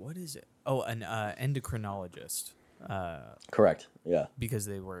 What is it? Oh, an endocrinologist. Correct. Yeah. Because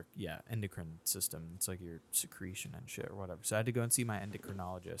they work, endocrine system. It's like your secretion and shit or whatever. So I had to go and see my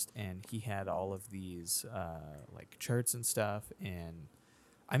endocrinologist, and he had all of these like charts and stuff. And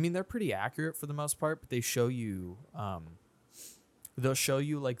I mean, they're pretty accurate for the most part, but they show you, they'll show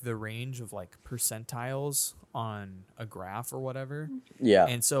you like the range of like percentiles on a graph or whatever. Yeah.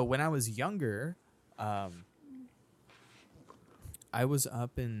 And so when I was younger, I was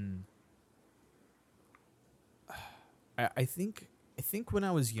up in. I think when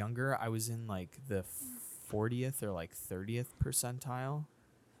I was younger, I was in like the 40th or like 30th percentile.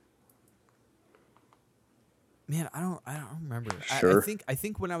 Man, I don't remember. Sure. I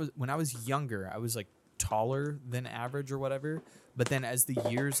think when I was younger, I was like taller than average or whatever. But then as the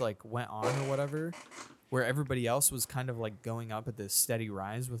years like went on or whatever, where everybody else was kind of like going up at this steady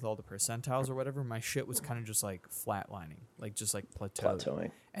rise with all the percentiles or whatever, my shit was kind of just like flatlining, like just like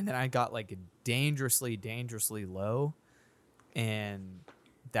plateauing. And then I got like dangerously low, and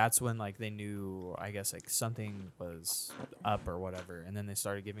that's when like they knew, I guess, like something was up or whatever, and then they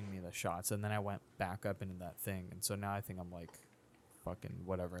started giving me the shots, and then I went back up into that thing, and so now I think I'm like fucking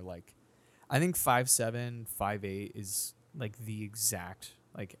whatever, like I think 5'7", 5'8" is like the exact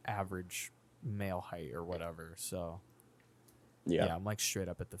like average male height or whatever. So yeah, I'm like straight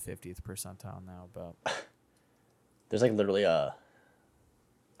up at the 50th percentile now. But there's like literally a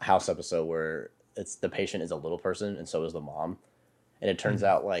House episode where it's the patient is a little person and so is the mom, and it turns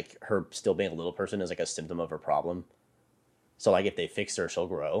out like her still being a little person is like a symptom of her problem. So like if they fix her, she'll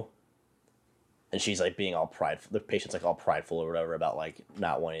grow. And she's like being all prideful. The patient's like all prideful or whatever about like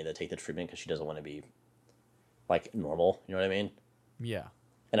not wanting to take the treatment because she doesn't want to be like normal. You know what I mean? yeah.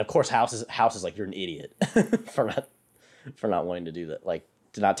 And of course, House is like, you're an idiot for not wanting to do that, like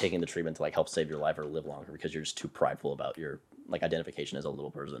to not taking the treatment to like help save your life or live longer because you're just too prideful about your like identification as a little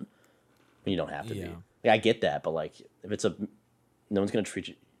person. You don't have to be. Like, I get that, but like if it's no one's gonna treat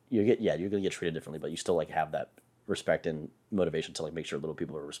you. You're gonna get treated differently, but you still like have that respect and motivation to like make sure little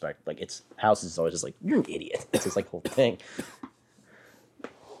people are respect. Like it's House is always just like, you're an idiot. It's just like whole thing.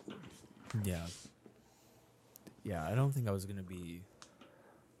 Yeah. Yeah, I don't think I was gonna be.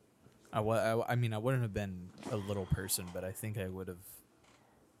 I mean, I wouldn't have been a little person, but I think I would have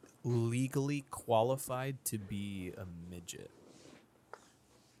legally qualified to be a midget.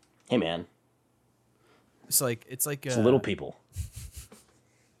 Hey man, It's like it's little people.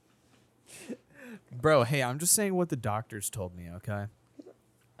 Bro, hey, I'm just saying what the doctors told me, okay?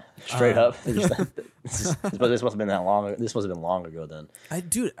 Straight up. This must have been that long. This must have been long ago then.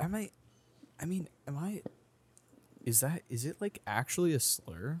 Is it like actually a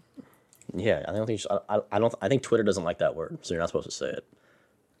slur? Yeah, I don't think. I think Twitter doesn't like that word, so you're not supposed to say it.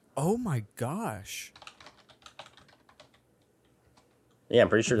 Oh my gosh! Yeah, I'm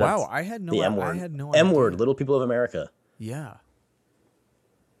pretty sure. That's I had no. The M word. I had no. M word. idea. Little people of America. Yeah.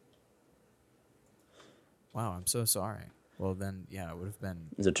 Wow, I'm so sorry. Well, then, yeah, it would have been.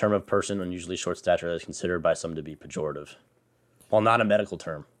 Is a term of person unusually short stature that is considered by some to be pejorative, while not a medical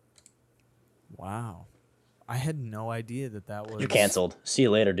term. Wow. I had no idea that was. You're canceled. See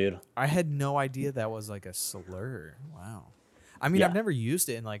you later, dude. I had no idea that was like a slur. Wow. I mean, Yeah. I've never used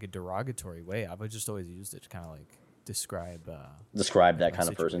it in like a derogatory way. I've just always used it to kind of like describe. Describe that my kind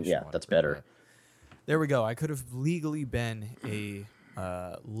of person. situation, Yeah, that's whatever. better. But there we go. I could have legally been a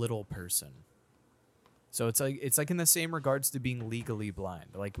little person. So it's like in the same regards to being legally blind.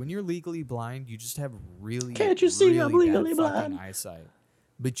 Like when you're legally blind, you just have really Can't you see I'm really legally bad fucking blind? eyesight,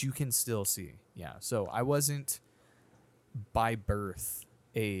 but you can still see. Yeah. So I wasn't by birth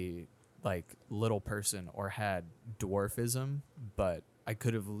a like little person or had dwarfism, but I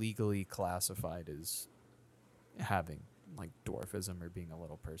could have legally classified as having like dwarfism or being a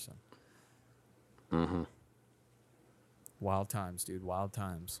little person. Mm-hmm. Wild times, dude. Wild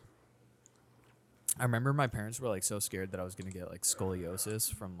times. I remember my parents were like so scared that I was gonna get like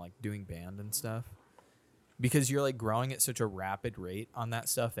scoliosis from like doing band and stuff, because you're like growing at such a rapid rate on that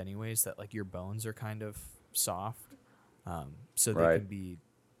stuff anyways that like your bones are kind of soft, so they Right.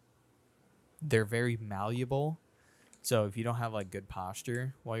 they're very malleable, So if you don't have like good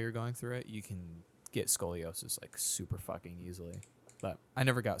posture while you're going through it, you can get scoliosis like super fucking easily. But I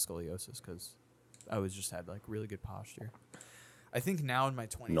never got scoliosis because I always just had like really good posture. I think now in my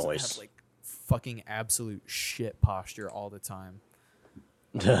 20s I have like fucking absolute shit posture all the time.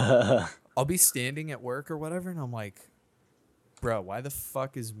 I'll be standing at work or whatever, and I'm like, bro, why the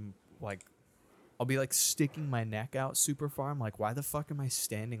fuck is like, I'll be like sticking my neck out super far. I'm like, why the fuck am I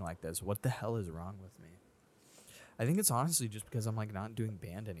standing like this? What the hell is wrong with me? I think it's honestly just because I'm like not doing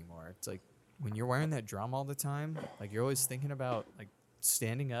band anymore. It's like when you're wearing that drum all the time, like you're always thinking about like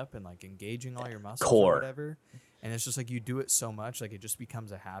standing up and like engaging all your muscles Core. or whatever. And it's just like you do it so much, like it just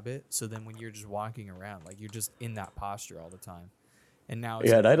becomes a habit. So then when you're just walking around, like you're just in that posture all the time. And now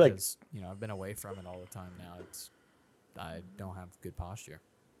it's like, because, you know, I've been away from it all the time now. I don't have good posture.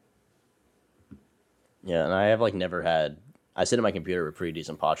 Yeah, and I have like never had. I sit at my computer with pretty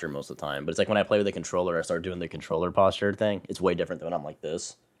decent posture most of the time, but it's like when I play with the controller, I start doing the controller posture thing. It's way different than when I'm like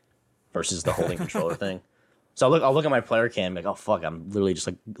this, versus the holding controller thing. So I'll look at my player cam, like, oh fuck, I'm literally just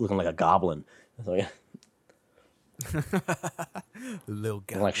like looking like a goblin. So, yeah. Little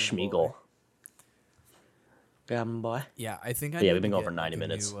guy. Like Schmeagol. Goblin boy. Yeah, I think I Yeah, need we've been to going get, for 90 like, a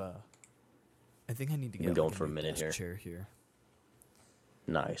minutes. new, I think I need to We've get been going like, for a new minute desk here. chair here.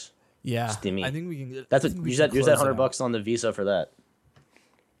 Nice. Yeah, Stimmy. I think we can get. That's I what think we use should that. Use that close it out. $100 on the Visa for that.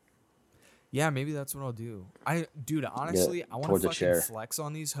 Yeah, maybe that's what I'll do. Dude, honestly, I want to towards a fucking chair. flex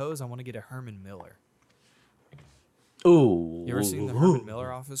on these hoes. I want to get a Herman Miller. Ooh. You ever seen the Herman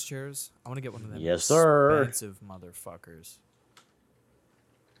Miller office chairs? I want to get one of them. Yes, sir. Expensive motherfuckers.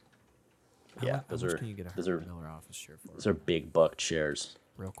 Yeah, how much can you get a Herman Miller office chair for? Those are big buck chairs.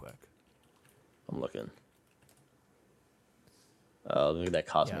 Real quick. I'm looking. Look at that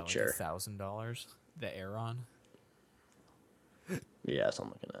cosmic Yeah, like chair. $1,000. The Aeron. Yeah, that's what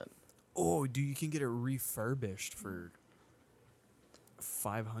I'm looking at. Oh, dude, you can get it refurbished for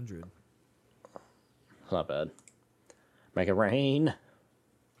 $500. It's not bad. Make it rain.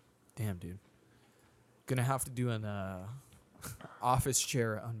 Damn, dude. Gonna have to do an office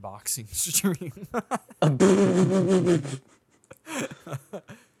chair unboxing stream.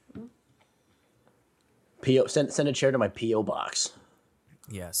 PO send a chair to my PO box.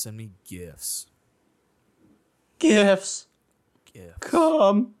 Yeah, send me gifts. Gifts. Gifts.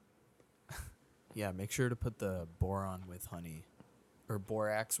 Come. Yeah, make sure to put the boron with honey, or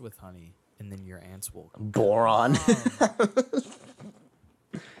borax with honey, and then your ants will. Boron.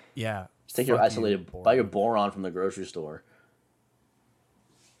 Yeah. Just take your fuck you, isolated. Buy your boron from the grocery store.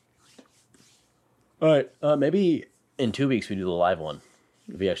 All right. Maybe in 2 weeks we do the live one.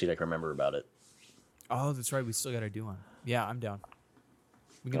 If you actually like remember about it. Oh, that's right. We still gotta do one. Yeah, I'm down.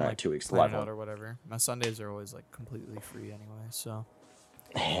 We can All right, like 2 weeks, plan live it out one. or whatever. My Sundays are always like completely free anyway, so.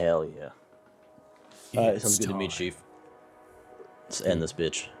 Hell yeah. All right, sounds It's good to meet, time. Chief. Let's end this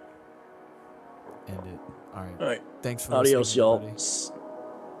bitch. End it. All right. All right. Thanks for Adios, listening, y'all. everybody.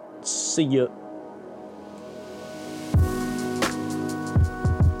 See ya.